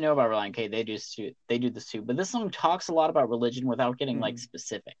 from what I know about Relient K, they do this too. But this song talks a lot about religion without getting like Mhm.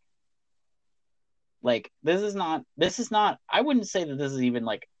 specific. Like this is not I wouldn't say that this is even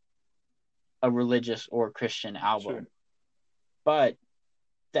like a religious or Christian Sure. album, but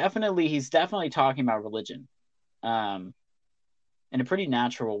definitely he's definitely talking about religion um in a pretty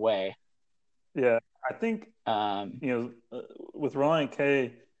natural way. Yeah. I think, Um with Relient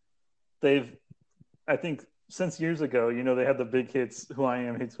K, they've, I think since years ago, they had the big hits, Who I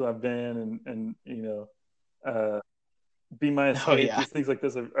Am Hates Who I've Been, and uh, Be My oh Escape, yeah. these things like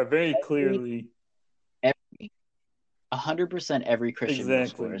this are very Every clearly, every 100% every Christian middle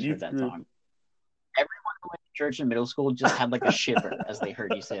exactly, schooler has heard youth that group. song. Everyone who went to church in middle school just had like a shiver as they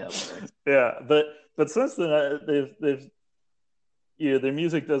heard you say those words. Yeah, but since then, they've their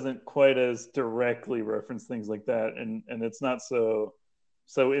music doesn't quite as directly reference things like that, and it's not so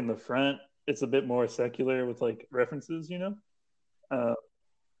in the front. It's a bit more secular with like references, Uh,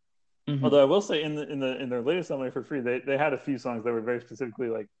 Mm-hmm. although I will say, in their latest album for free, they had a few songs that were very specifically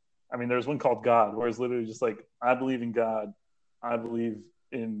like, I mean, there's one called God, where it's literally just like, I believe in God, I believe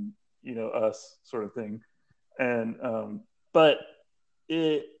in us, sort of thing. And but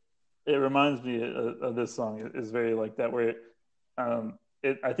it it reminds me of this song. It is very like that, where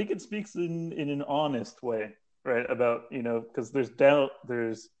it I think it speaks in an honest way, right? About, because there's doubt,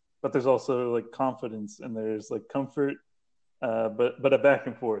 but there's also like confidence, and there's like comfort, but a back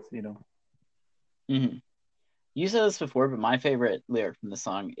and forth. Mm-hmm. You said this before, but my favorite lyric from the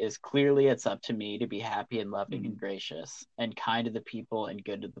song is clearly it's up to me to be happy and loving Mm-hmm. and gracious and kind to the people and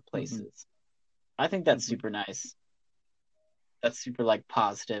good to the Mm-hmm. places. I think that's Mm-hmm. super nice. That's super like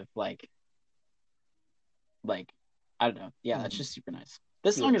positive, like I don't know. Yeah, that's Mm-hmm. just super nice.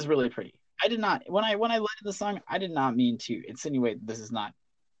 This Yeah. song is really pretty. I did not when I listened to the song, I did not mean to insinuate this is not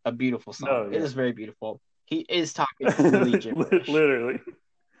a beautiful song. No. It Yeah. is very beautiful. He is talking really gibberish. Literally.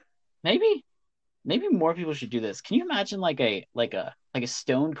 Maybe maybe more people should do this. Can you imagine like a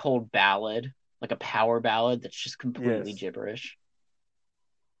stone cold ballad, like a power ballad that's just completely Yes. gibberish?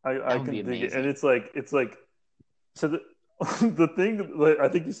 I That would be can dig it, and amazing. it's like so the thing, like, I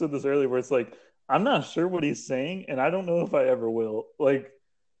think you said this earlier, where it's like, I'm not sure what he's saying, and I don't know if I ever will. Like,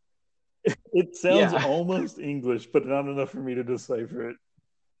 it sounds Yeah. almost English, but not enough for me to decipher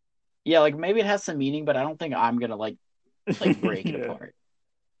Yeah, like maybe it has some meaning, but I don't think I'm gonna like it. break it Yeah. apart.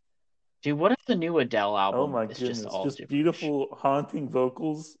 Dude, what if the new Adele Oh album my is just goodness, all just gibberish? beautiful, haunting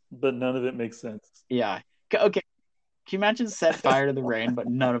vocals, but none of it makes sense. Yeah. Okay. Can you imagine set fire to the rain, but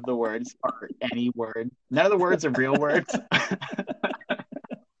none of the words are any word? None of the words are real words.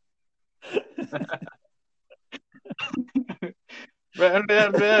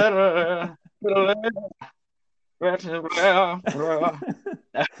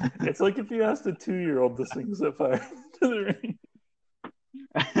 It's like if you asked a 2-year-old to sing "Set Fire to the Rain."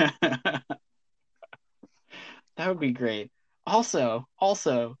 That would be great. Also,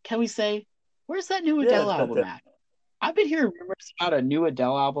 can we say, where's that new Yeah, Adele album at? I've been hearing rumors about a new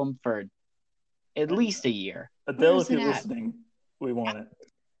Adele album for at least a year. Where Adele, is if it you're at? listening, we want it.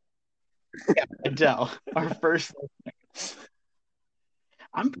 Yeah, Adele, our first.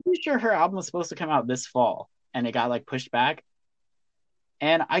 I'm pretty sure her album was supposed to come out this fall, and it got like pushed back.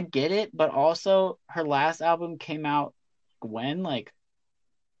 And I get it, but also her last album came out when? Like,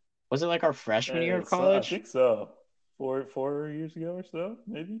 was it like our freshman year of So I college? think so. 4 years ago or so,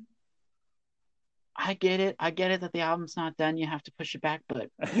 maybe. I get it. I get it that the album's not done. You have to push it back,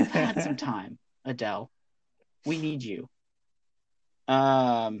 but you've had some time, Adele. We need you.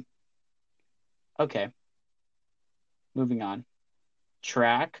 Um, okay, moving on.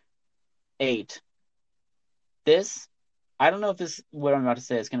 Track 8. This, I don't know if this what I'm about to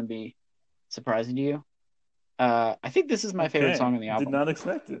say is going to be surprising to you. I think this is my favorite Okay, song on the did album. not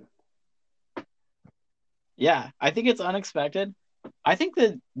expect it. Yeah, I think it's unexpected. I think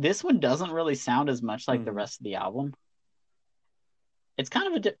that this one doesn't really sound as much like the Mm-hmm. rest of the album. It's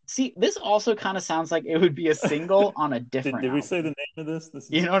kind of see. This also kind of sounds like it would be a single on a did different did we say the album. name of this? This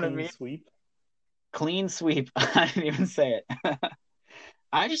You is know what I Clean mean? Sweep. Clean sweep. I didn't even say it.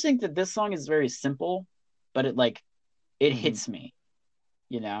 I just think that this song is very simple, but it Mm-hmm. hits me,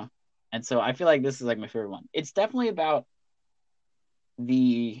 you know? And so I feel like this is like my favorite one. It's definitely about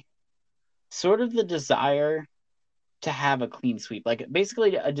the sort of the desire to have a clean sweep, like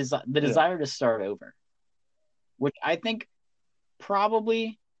basically the Yeah. desire to start over, which I think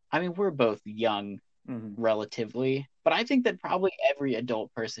probably, I mean, we're both young Mm-hmm. relatively. but I think that probably every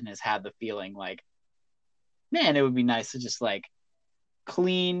adult person has had the feeling like, man, it would be nice to just like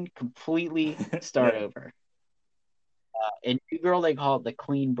clean, completely start Yeah, over. In New Girl, they call it the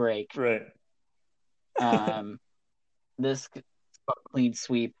clean break. right. Um, this clean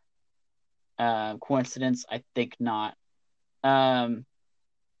sweep. Coincidence? I think not. Um,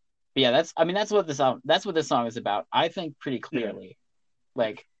 but yeah, that's what this song is about. I think pretty Yeah, clearly.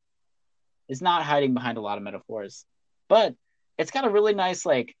 Like, it's not hiding behind a lot of metaphors, but it's got a really nice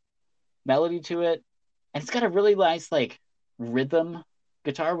like melody to it, and it's got a really nice like rhythm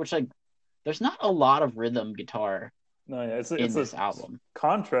guitar, which like there's not a lot of rhythm guitar no, yeah, in it's a this album.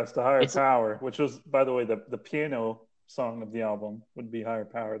 contrast to Higher It's Power, which was, by the way, the piano song of the album would be Higher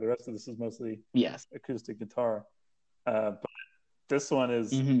Power. The rest of this is mostly yes. acoustic guitar. But this one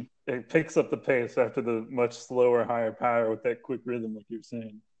is Hmm. it picks up the pace after the much slower Higher Power with that quick rhythm, like you're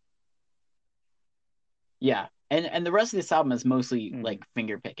saying. Yeah. And the rest of this album is mostly Mm, like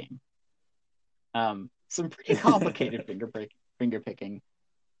finger picking. Some pretty complicated finger picking.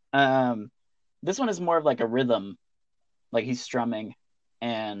 Um, this one is more of like a rhythm, like he's strumming,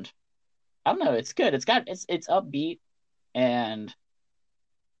 and I don't know, it's good. It's upbeat and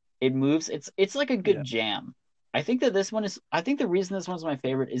it moves. It's like a yeah, good jam. I think the reason this one's my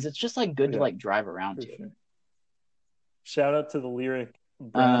favorite is it's just like good to yeah, like drive around for to. sure. Shout out to the lyric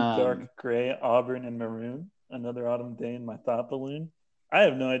brown, Um, dark gray, auburn, and maroon. Another autumn day in my thought balloon. I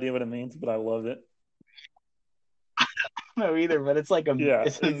have no idea what it means, but I love it. no either, but Yeah,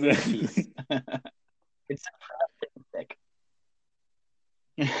 it's a mood piece. exactly. It's sick.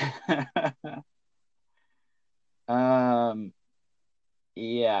 um,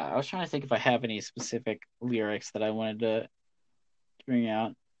 yeah, I was trying to think if I have any specific lyrics that I wanted to bring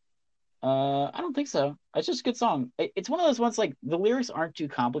out. I don't think so. It's just a good song. It's one of those ones like the lyrics aren't too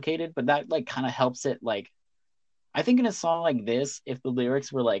complicated, but that like kind of helps it. Like I think in a song like this, if the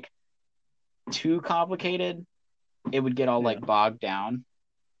lyrics were like too complicated, it would get all Yeah, like bogged down.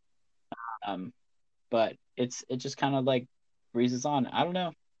 Um, but it just kind of like breezes on. I don't know.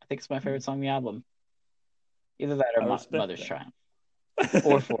 I think it's my favorite song on the album. Either that or I respect Mother's that. Triumph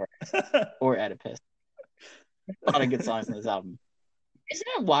or Forest or Oedipus. A lot of good songs on this album. Isn't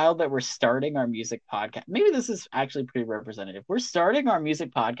it wild that we're starting our music podcast? Maybe this is actually pretty representative. We're starting our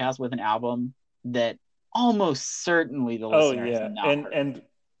music podcast with an album that almost certainly the Oh listener has yeah, not heard. and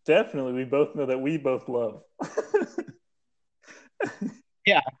definitely we both know that we both love.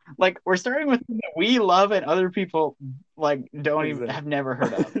 Yeah, like we're starting with something that we love and other people like don't even Exactly. have never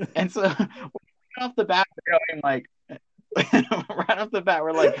heard of. And so right off the bat, we're going like right off the bat,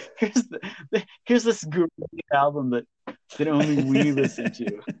 we're like, here's this great album that only we listen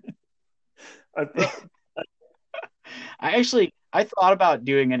to. I thought I thought about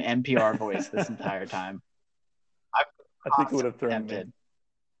doing an NPR voice this entire time. I've I think it would constantly have thrown me. tempted.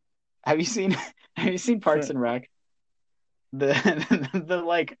 Have you seen have you seen Parks Sure. and Rec? The the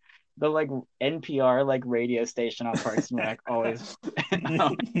like NPR like radio station on Parks and Rec always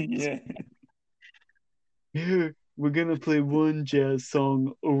Yeah. here we're gonna play one jazz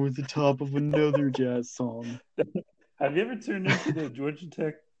song over the top of another jazz song. Have you ever tuned into the Georgia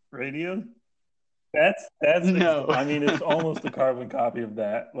Tech radio? That's No. I mean it's almost a carbon copy of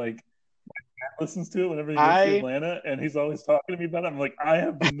that. Like Matt listens to it whenever he goes to I Atlanta and he's always talking to me about it. I'm like, I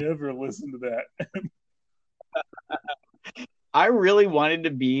have never listened to that. I really wanted to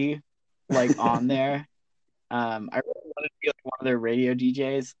be like on there. I really wanted to be like one of their radio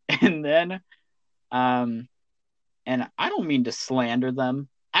DJs. And then um and I don't mean to slander them.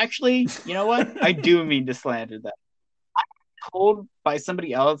 Actually, you know what? I do mean to slander them. Told by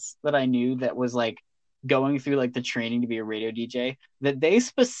somebody else that I knew that was like going through like the training to be a radio DJ that they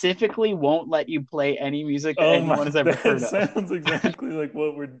specifically won't let you play any music that Oh my, anyone has ever that heard of. sounds exactly like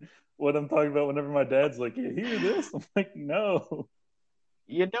what I'm talking about whenever my dad's like, you hear this? I'm like, no,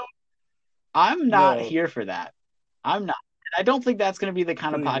 You know, I'm not no, here for that. I'm not. I don't think that's going to be the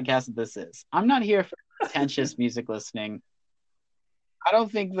kind of please. podcast that this is. I'm not here for pretentious music listening. I don't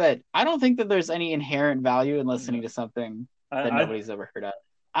think that there's any inherent value in listening No. to something that I nobody's ever heard of.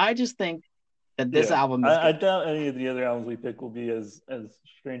 I just think that this yeah, album is I good. doubt any of the other albums we pick will be as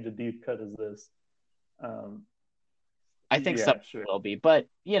strange a deep cut as this. Um, I think some yeah, sure, will be, but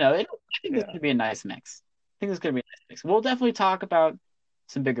I think this yeah. could be a nice mix. I think this could be a nice mix. We'll definitely talk about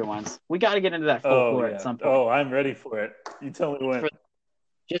some bigger ones. We got to get into that Oh folklore at yeah. some point, Oh, I'm ready for it. You tell me when. for,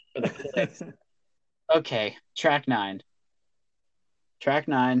 just for the clicks. Okay, track nine. Track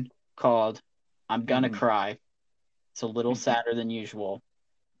nine called "I'm Gonna Hmm. Cry." It's a little sadder than usual.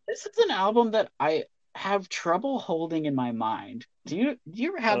 This is an album that I have trouble holding in my mind. Do you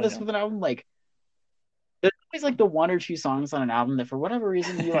ever have Oh this yeah. with an album like always like the one or two songs on an album that for whatever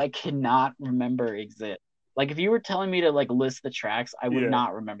reason you like cannot remember exist. Like if you were telling me to like list the tracks, I would Yeah,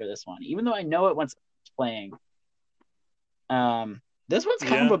 not remember this one, even though I know it once it's playing. This one's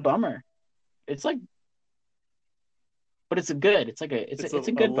kind of yeah. a bummer. It's like, but it's a good. It's like It's it's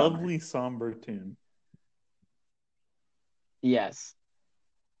a a good bummer. lovely somber tune. Yes.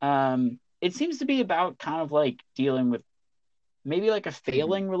 It seems to be about kind of like dealing with maybe like a Hmm.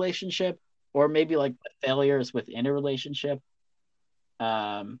 failing relationship or maybe like failures within a relationship.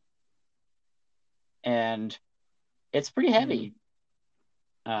 Um, and it's pretty Hmm. heavy,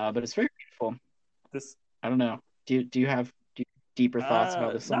 but it's very beautiful. This I don't know. Do you have deeper thoughts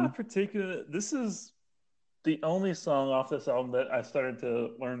about this not song? particular. This is the only song off this album that I started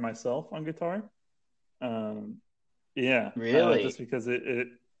to learn myself on guitar. Um, yeah, Really? just because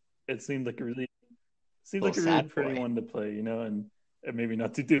it seemed Little like a really sad pretty boy. one to play, and maybe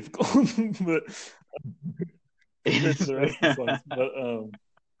not too difficult, but compared to the rest of the songs. But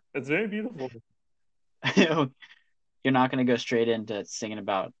it's very beautiful. You're not going to go straight into singing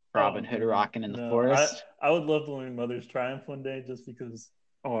about Oh Robin Hood no, rocking in the no. forest. I would love to learn Mother's Triumph one day just because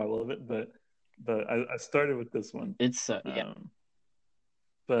I love it, but I started with this one. It's yeah, Um,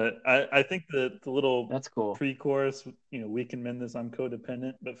 but I think the little that's cool. pre-chorus, we can mend this. I'm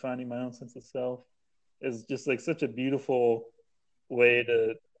codependent, but finding my own sense of self is just like such a beautiful way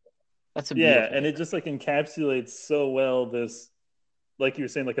to That's a yeah, beautiful and it lyric. just like encapsulates so well this like you were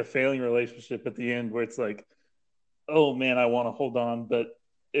saying like a failing relationship at the end where it's like oh man I want to hold on but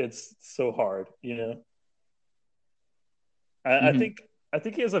it's so hard. I Hmm. think I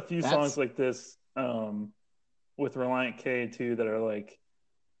think he has a few songs That's like this with Reliant K too that are like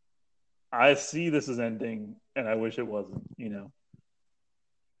I see this as ending and I wish it wasn't.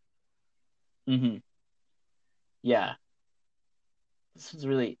 hmm yeah.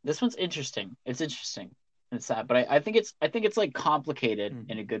 This one's interesting. It's interesting. It's sad, but I think it's like complicated in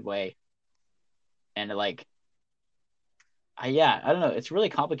Mm-hmm. a good way, and like yeah, I don't know. It's a really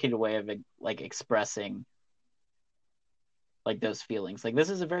complicated way of like expressing like those feelings. Like this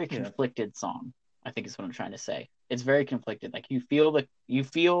is a very Yeah. conflicted song. I think is what I'm trying to say. It's very conflicted. Like you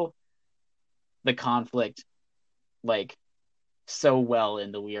feel the conflict like so well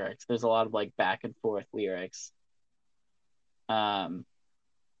in the lyrics. There's a lot of like back and forth lyrics. Um,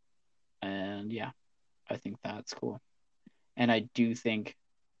 and yeah, I think that's cool. And I do think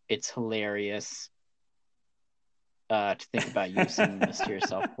it's hilarious to think about you singing this to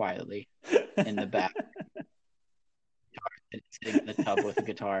yourself quietly in the back, sitting in the tub with a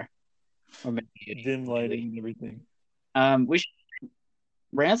guitar, or maybe a Dim lighting ukulele. and everything. We should,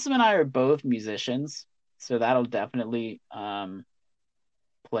 Ransom and I are both musicians, so that'll definitely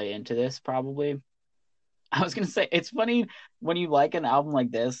play into this probably. I was gonna say it's funny when you like an album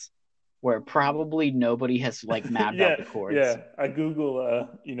like this, where probably nobody has like mapped out Yeah, the chords. yeah. I Google,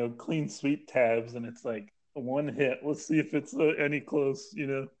 clean sweep tabs, and it's like one hit. Let's see if it's any close.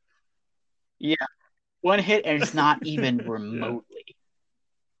 Yeah, one hit and it's not even Yeah. remotely.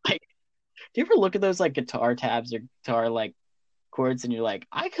 Like, do you ever look at those like guitar tabs or guitar like chords and you're like,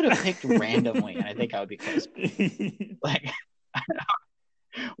 I could have picked randomly and I think I would be close. Like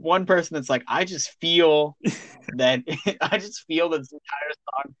one person that's like, I just feel that I just feel that this entire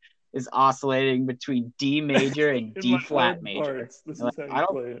song is oscillating between D major and In D my flat own major. parts, this And like, is how you I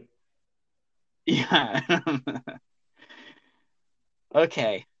don't, play it. yeah.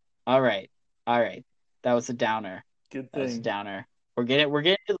 Okay. All right. All right. That was a downer. Good That was a thing. downer. We're getting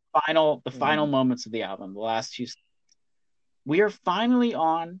to the final Mhm. moments of the album, the last two. We are finally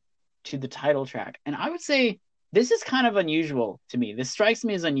on to the title track. And I would say this is kind of unusual to me. This strikes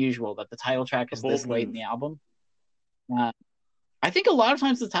me as unusual that the title track A is bold this late in the move. album. Uh, I think a lot of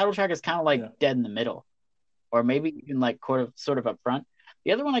times the title track is kind of like Yeah. dead in the middle, or maybe even like sort of up front.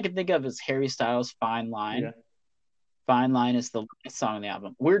 The other one I can think of is Harry Styles' Fine Line. Yeah. Fine Line is the last song on the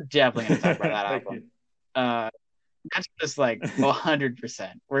album. We're definitely going to talk about that Heck album. yeah. Uh, that's just like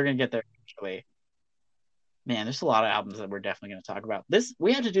 100%. We're going to get there eventually. Man, there's a lot of albums that we're definitely going to talk about. This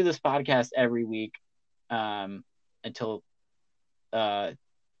we have to do this podcast every week um, until uh,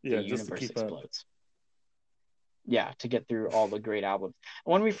 the Yeah, just to universe keep up. explodes. Yeah, to get through all the great albums.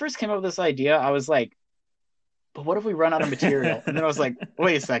 When we first came up with this idea, I was like, but what if we run out of material? And then I was like,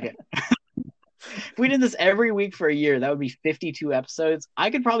 wait a second. If we did this every week for a year, that would be 52 episodes. I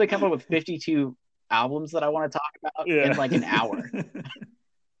could probably come up with 52 albums that I want to talk about in Yeah. like an hour.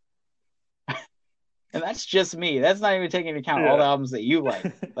 And that's just me. That's not even taking into account all the Yeah. albums that you like.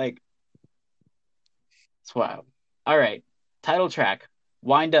 Like, it's wild. All right. Title track,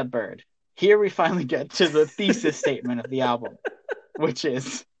 Wind Up Bird. Here we finally get to the thesis statement of the album, which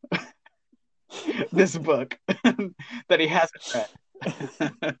is this book that he hasn't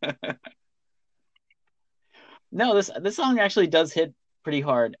read. No, this song actually does hit pretty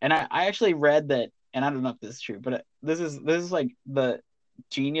hard, and I actually read that, and I don't know if this is true, but this is like the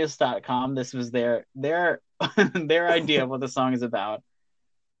Genius.com. This was their their idea of what the song is about.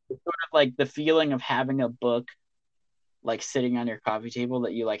 It's sort of like the feeling of having a book like sitting on your coffee table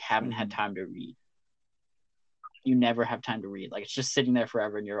that you like haven't had Mhm. time to read. You never have time to read. Like it's just sitting there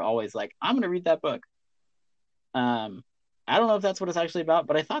forever, and you're always like, I'm gonna read that book. Um, I don't know if that's what it's actually about,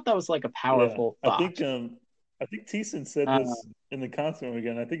 but I thought that was like a Yeah, powerful thought. I think Thiessen said Um, this in the concert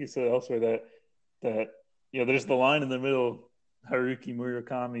again. I think he said elsewhere that there's the line in the middle, Haruki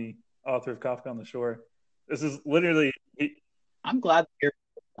Murakami, author of Kafka on the Shore. This is literally. I'm glad you're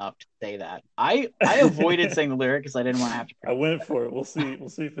enough to say that. I avoided saying the lyric because I didn't want to have to I pronounce went it. for it. We'll see. We'll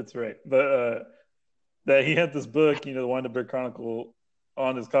see if it's right. But that he had this book, the Windenburg Chronicle,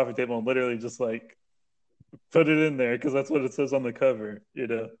 on his coffee table and literally just like put it in there because that's what it says on the cover.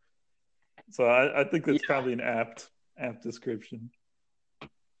 So I think Yeah, that's probably an apt description.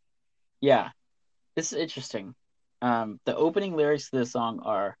 yeah. This is interesting. The opening lyrics to this song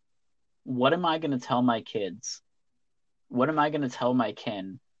are, "What am I gonna tell my kids? What am I gonna tell my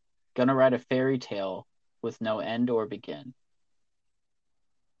kin? Gonna write a fairy tale with no end or begin."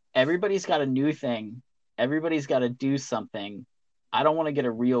 Everybody's got a new thing. Everybody's got to do something. I don't want to get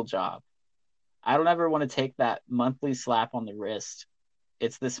a real job. I don't ever want to take that monthly slap on the wrist.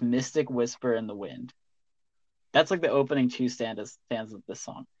 It's this mystic whisper in the wind. That's like the opening two stanzas of this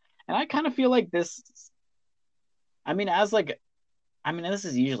song. And I kind of feel like this, I mean, as like, I mean, this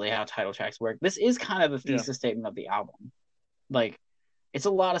is usually how title tracks work. This is kind of the Yeah. thesis statement of the album. Like, it's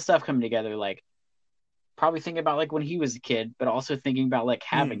a lot of stuff coming together. Like, probably thinking about like when he was a kid, but also thinking about like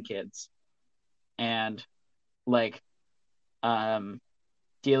having Mm. kids and like, um,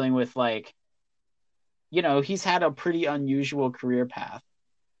 dealing with like, he's had a pretty unusual career path.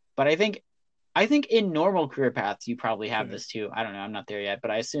 But I think in normal career paths you probably have Sure. this too. I don't know, I'm not there yet, but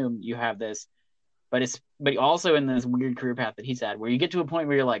I assume you have this. But also in this weird career path that he's had where you get to a point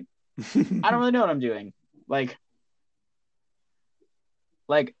where you're like, I don't really know what I'm doing. Like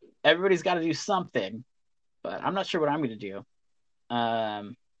like everybody's got to do something, but I'm not sure what I'm going to do. I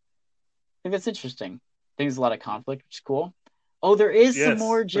think that's interesting. I think there's a lot of conflict, which is cool. Oh, there is some Yes,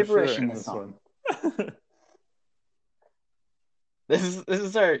 more for sure gibberish in in this this song. one. This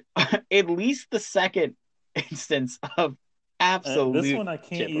is our at least the second instance of This absolute one I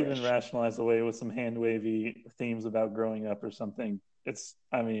can't even gibberish. rationalize away with some hand wavy themes about growing up or something.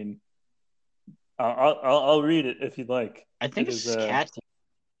 I mean, I'll read it if you'd like. I think It it's is just catchy.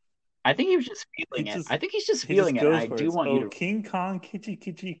 I think he was just he feeling it. just I think he's just he just feeling it. And goes I for it. do It's, want you oh, to. King Kong Kichi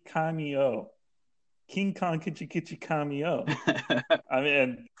Kichi Kami O. King Kong Kichi Kichi Kami O. I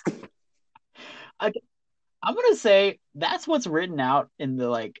mean, I, I'm gonna say that's what's written out in the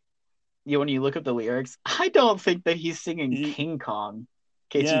like. When you look at the lyrics, I don't think that he's singing he, King Kong,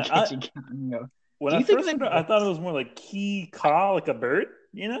 Kitchy yeah, Kitchy Cameo. when Do I you think first that heard it, he I thought it is? was more like Ki Ka, like a bird.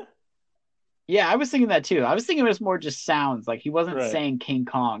 Yeah, I was thinking that too. I was thinking it was more just sounds. Like he wasn't Right. saying King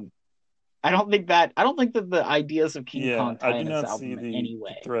Kong. I don't think that the ideas of King Yeah, Kong I tie do in this not see album in the any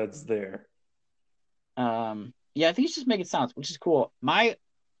way. threads there. Yeah, I think he's just making sounds, which is cool. My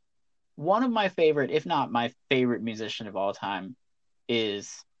One of my favorite, if not my favorite musician of all time,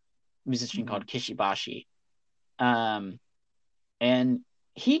 is a musician Mhm. called Kishibashi. Um, and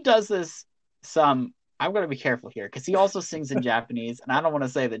he does this some. I'm gonna be careful here because he also sings in Japanese, and I don't want to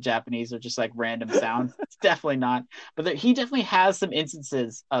say that Japanese are just like random sounds. It's definitely not. But he definitely has some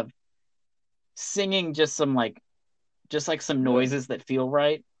instances of singing just like some Yeah. noises that feel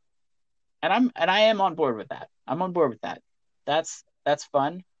right. And I am on board with that. I'm on board with that. That's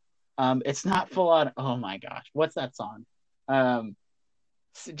fun. It's not full on. Oh my gosh, what's that song? Um,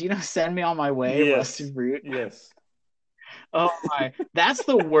 do you know "Send Me on My Way"? Yes. Rusted Root. Yes. Oh my, that's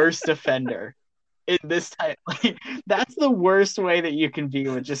the worst offender in this type. Like, that's the worst way that you can be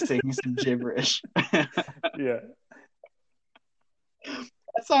with just singing some gibberish. Yeah.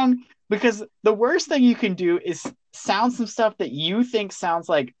 That song, because the worst thing you can do is sound some stuff that you think sounds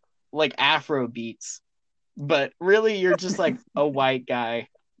like Afro beats, but really you're just like a white guy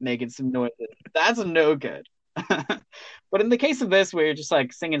making some noises. That's no good. But in the case of this, where you're just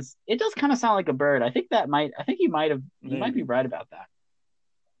like singing, it does kind of sound like a bird. I think you might be Maybe. right about that.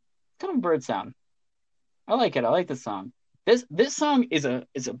 It's kind of a bird sound. I like it. I like this song. This song is a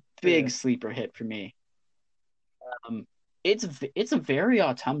Yeah. big sleeper hit for me. Um, it's a very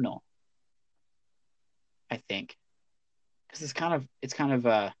autumnal, I think, because it's kind of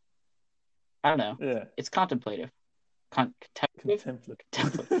I don't know. Yeah. It's contemplative, contemplative, Contemplative.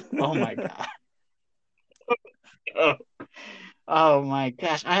 contemplative. Oh my god. Oh, oh my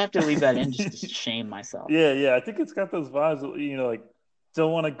gosh, I have to leave that in just to shame myself. Yeah, yeah. I think it's got those vibes, like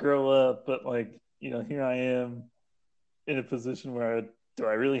don't want to grow up, but like, here I am in a position where do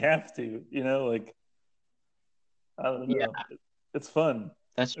I really have to? Like I don't Yeah, know. It's fun.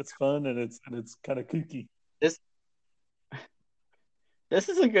 that's It's fun and it's kind of kooky. this. This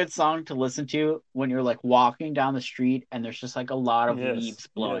is a good song to listen to when you're like walking down the street and there's just like a lot of Yes, leaves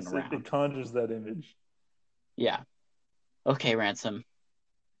blowing yes. It around. conjures that image. Yeah. Okay, Ransom.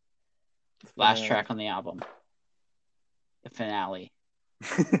 The Last finale. track on the album. The finale.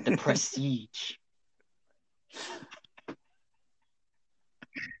 The Prestige.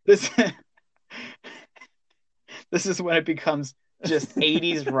 This this is when it becomes just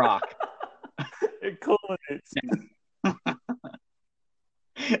 80s rock. It culminates.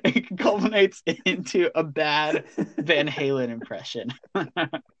 It culminates into a bad Van Halen impression.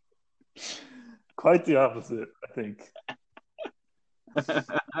 Quite the opposite, I think.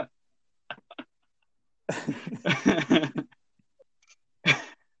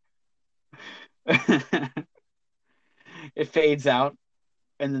 It fades out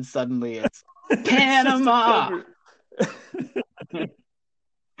and then suddenly it's It's just a Panama. cover.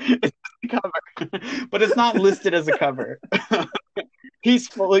 It's a cover, but it's not listed as a cover. He's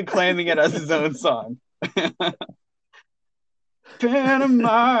fully claiming it as his own song.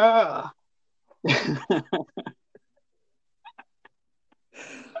 Panama.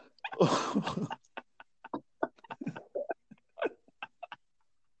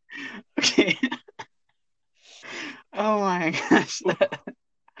 Okay. Oh my gosh.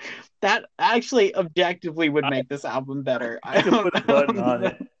 That actually objectively would I, make this album better. I I could don't put a button on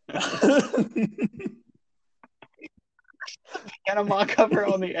know. it. Panama cover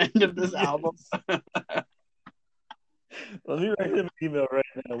on the end of this album. Yes. Let me write him an email right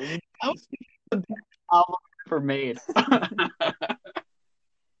now. We need That was the best album ever made.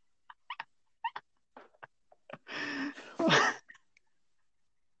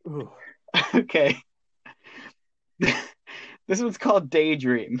 Okay. This one's called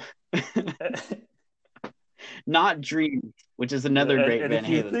Daydream, not Dream, which is Yeah, another great and Van if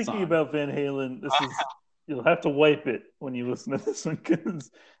you're Halen thinking song. about Van Halen, you'll have to wipe it when you listen to this one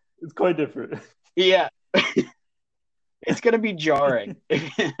because it's quite different. Yeah, it's gonna be jarring.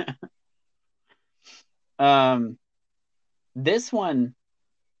 um, this one,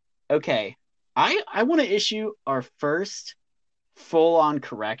 okay. I want to issue our first full on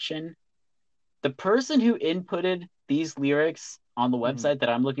correction. The person who inputted these lyrics on the Mm-hmm. website that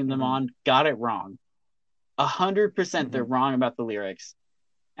I'm looking them Mm-hmm. on got it wrong. 100% they're Mm-hmm. wrong about the lyrics.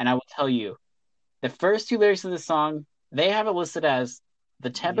 And I will tell you, the first two lyrics of the song, they have it listed as the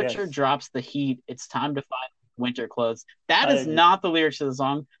temperature Yes, drops the heat. It's time to find winter clothes. That I is agree. not the lyrics of the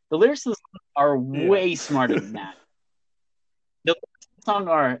song. The lyrics of the song are Yeah. way smarter than that. The lyrics of the song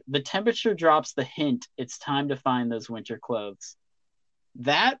are the temperature drops the hint. It's time to find those winter clothes.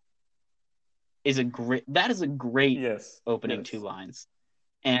 That that is a great Yes. opening two Yes. lines.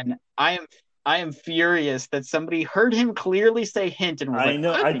 And I am furious that somebody heard him clearly say hint and was I like,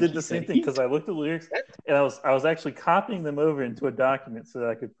 know. I I think did he the said same thing because heat. I looked at the lyrics and I was actually copying them over into a document so that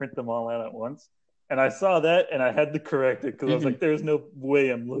I could print them all out at once. And I saw that and I had to correct it because I was Mhm. like, "There's no way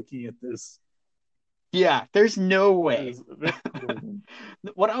I'm looking at this." Yeah, there's no It way. was very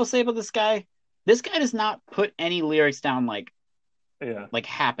What I'll say about this guy does not put any lyrics down yeah. like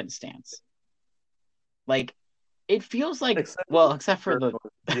happenstance. Like it feels like, Except well, except for the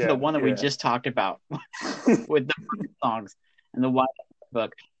the yeah, one that we yeah. just talked about with the songs and the White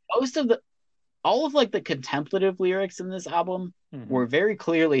book. Most of the all of like the contemplative lyrics in this album Mm-hmm. were very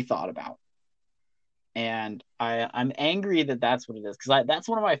clearly thought about. And I'm angry that that's what it is because that's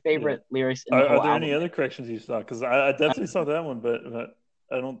one of my Yeah. favorite lyrics in the Are whole there any album. other corrections you saw? Because I definitely saw that one, but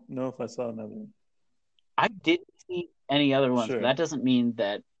I don't know if I saw another one. I didn't see any other ones, but Sure. that doesn't mean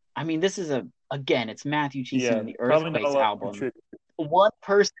that. I mean, this is again, it's Matthew Thiessen Yeah, and the probably not a Earthquakes lot of album. contributors. One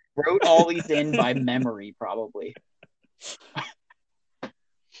person wrote all these in by memory, probably.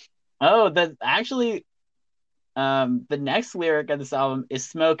 Oh, that actually, the next lyric of this album is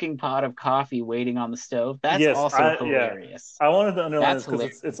 "smoking pot of coffee, waiting on the stove." That's Yes, also yeah. hilarious. I wanted to underline That's this because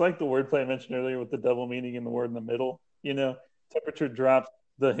hilarious. it's like the wordplay I mentioned earlier with the double meaning in the word in the middle. Temperature drops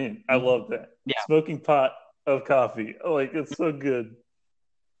the hint. I love that. Yeah, Smoking pot of coffee. Like it's so good.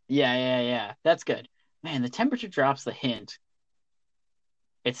 yeah, yeah, yeah. That's good. Man, the temperature drops the hint.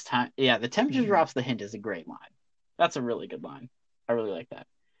 It's time. Yeah, the temperature Mm-hmm. drops the hint is a great line. That's a really good line. I really like that.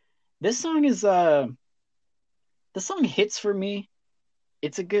 This song is the song hits for me.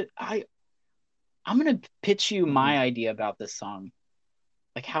 It's a good I'm gonna pitch you Mm-hmm. my idea about this song,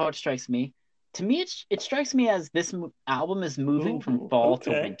 like how it strikes me. To me, it strikes me as this album is moving from Ooh, fall to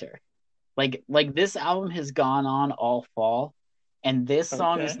okay, winter. Like this album has gone on all fall, and this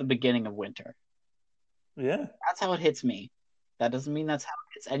song is okay, the beginning of winter. yeah. That's how it hits me. That doesn't mean that's how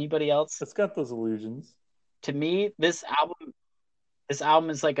it hits anybody else. It's got those illusions. To me, this album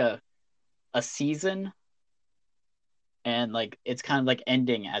is like a season, and like it's kind of like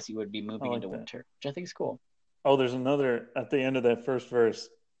ending as you would be I moving like into that. winter, which I think is cool. Oh, there's another at the end of that first verse.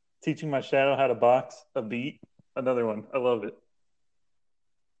 Teaching my shadow how to box a beat. Another one. I love it.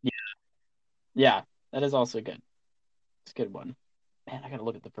 Yeah, yeah, that is also good. It's a good one. Man, I gotta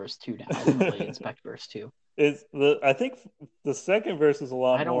look at the first two now. I didn't really inspect verse two. It's the I think the second verse is a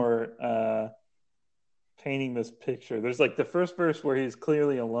lot I don't. more painting this picture. There's like the first verse where he's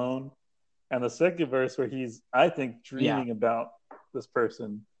clearly alone, and the second verse where he's, I think, Yeah, dreaming about this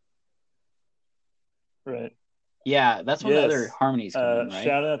person. Right. yeah, that's when the other Yes. harmonies come in, right?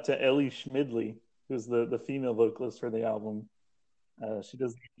 Shout out to Ellie Schmidley, who's the female vocalist for the album. She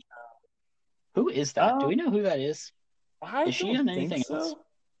does. Who is that? Do we Um, know who that is? I Is she don't on think anything else? so.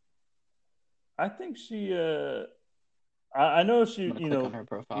 I think she. I know I'm she. gonna click on her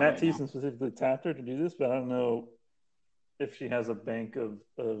profile Matt right now. Thiessen specifically tapped her to do this, but I don't know if she has a bank of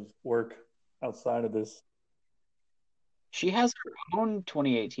work outside of this. She has her own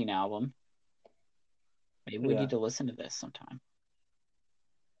 2018 album. Maybe we Yeah, need to listen to this sometime.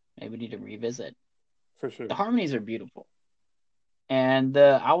 Maybe we need to revisit. for sure. The harmonies are beautiful, and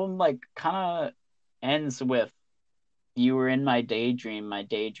the album like kind of ends with "You were in my daydream, my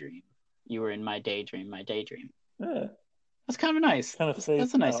daydream. You were in my daydream, my daydream." Yeah, That's kind of nice. kind of That's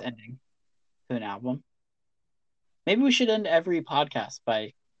fades a nice out. ending to an album. Maybe we should end every podcast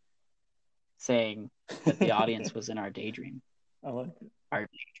by saying that the audience was in our daydream. I like it. Our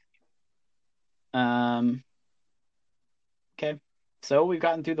okay. So we've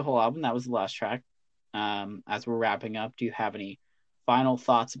gotten through the whole album. That was the last track. As we're wrapping up, do you have any final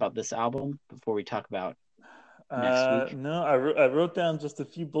thoughts about this album before we talk about next week? No, I wrote down just a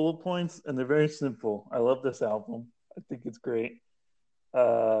few bullet points, and they're very simple. I love this album. I think it's great.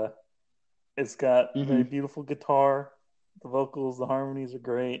 Uh, it's got very Mm-hmm. beautiful guitar. The vocals, the harmonies are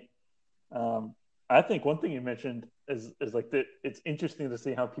great. Um, I think one thing you mentioned is like that. It's interesting to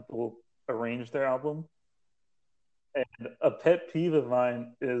see how people arrange their album. And a pet peeve of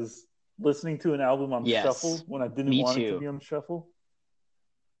mine is listening to an album on Yes, shuffle when I didn't me want it to too. be on shuffle.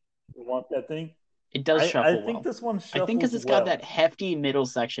 You want that thing? It does I shuffle think well. this one I think because shuffles it's got well. that hefty middle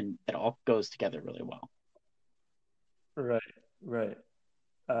section that all goes together really well. Right, right.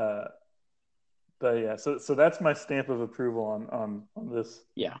 Uh, but yeah, so that's my stamp of approval on this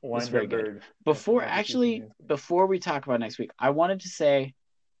Yeah, it's Wind very Up good. Bird Before masterpiece of actually, music. before we talk about next week, I wanted to say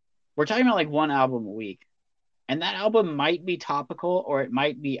we're talking about like one album a week. And that album might be topical or it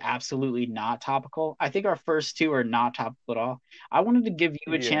might be absolutely not topical. I think our first two are not topical at all. I wanted to give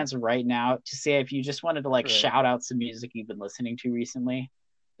you a Yeah, chance right now to say if you just wanted to like right. shout out some music you've been listening to recently.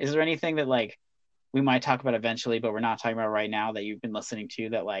 Is there anything that like we might talk about eventually, but we're not talking about right now that you've been listening to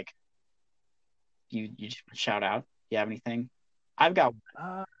that like you just shout out? Do you have anything? I've got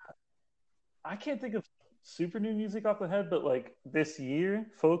Uh, I can't think of super new music off the head, but like this year,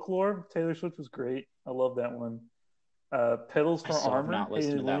 Folklore, Taylor Swift was great. I love that one. Pedals I for still have Armor, not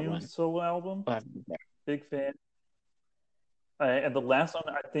listened Haley to that one. Williams solo album. But Big fan. And the last one,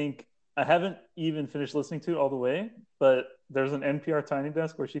 I think I haven't even finished listening to all the way, but there's an NPR Tiny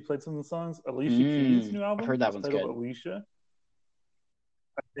Desk where she played some of the songs. Alicia Keys' new I've album heard that is one's titled good. Alicia.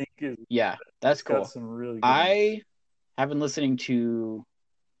 I think is Yeah, that's it's got cool. some really good ones. I have been listening to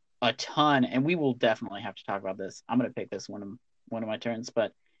a ton, and we will definitely have to talk about this. I'm gonna pick this one of my turns,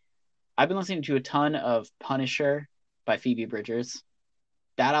 but I've been listening to a ton of Punisher by Phoebe Bridgers.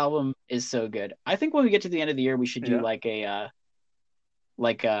 That album is so good. I think when we get to the end of the year, we should do Yeah.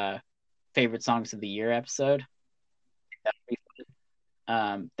 like a favorite songs of the year episode.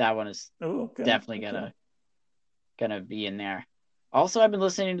 That one is Oh, okay. definitely Okay. gonna be in there. Also, I've been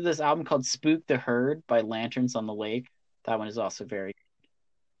listening to this album called "Spook the Herd" by Lanterns on the Lake. That one is also very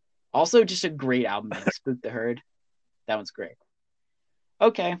also just a great album name, "Spook the Herd." That one's great.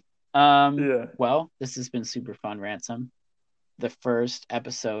 Okay. Yeah. Well, this has been super fun, Ransom. The first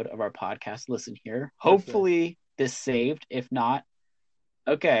episode of our podcast. Listen here. For sure. Hopefully this saved. If not,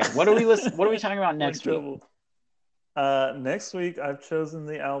 okay. What are we talking about We're in next week? trouble. Next week, I've chosen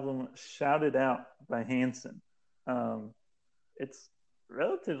the album "Shout It Out" by Hanson. Um, it's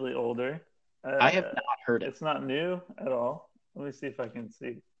relatively older. I have Uh, not heard it. it's not new at all. Let me see if I can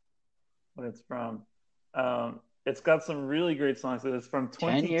see what it's from. It's got some really great songs. It's from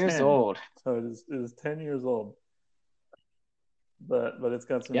 10 years 2010, old. so it is 10 years old. but it's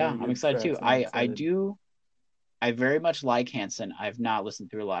got some Yeah, really I'm good excited too. tracks, and I'm I excited. do I very much like Hanson. I've not listened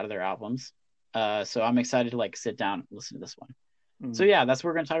through a lot of their albums. So I'm excited to like sit down and listen to this one. So Mm. yeah, that's what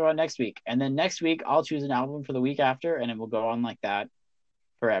we're gonna talk about next week. And then next week I'll choose an album for the week after, and it will go on like that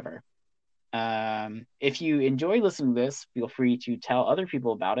forever. If you enjoy listening to this, feel free to tell other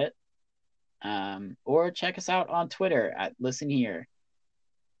people about it. Or check us out on Twitter at Listen Here.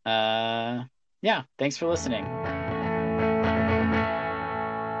 Uh, yeah, thanks for listening.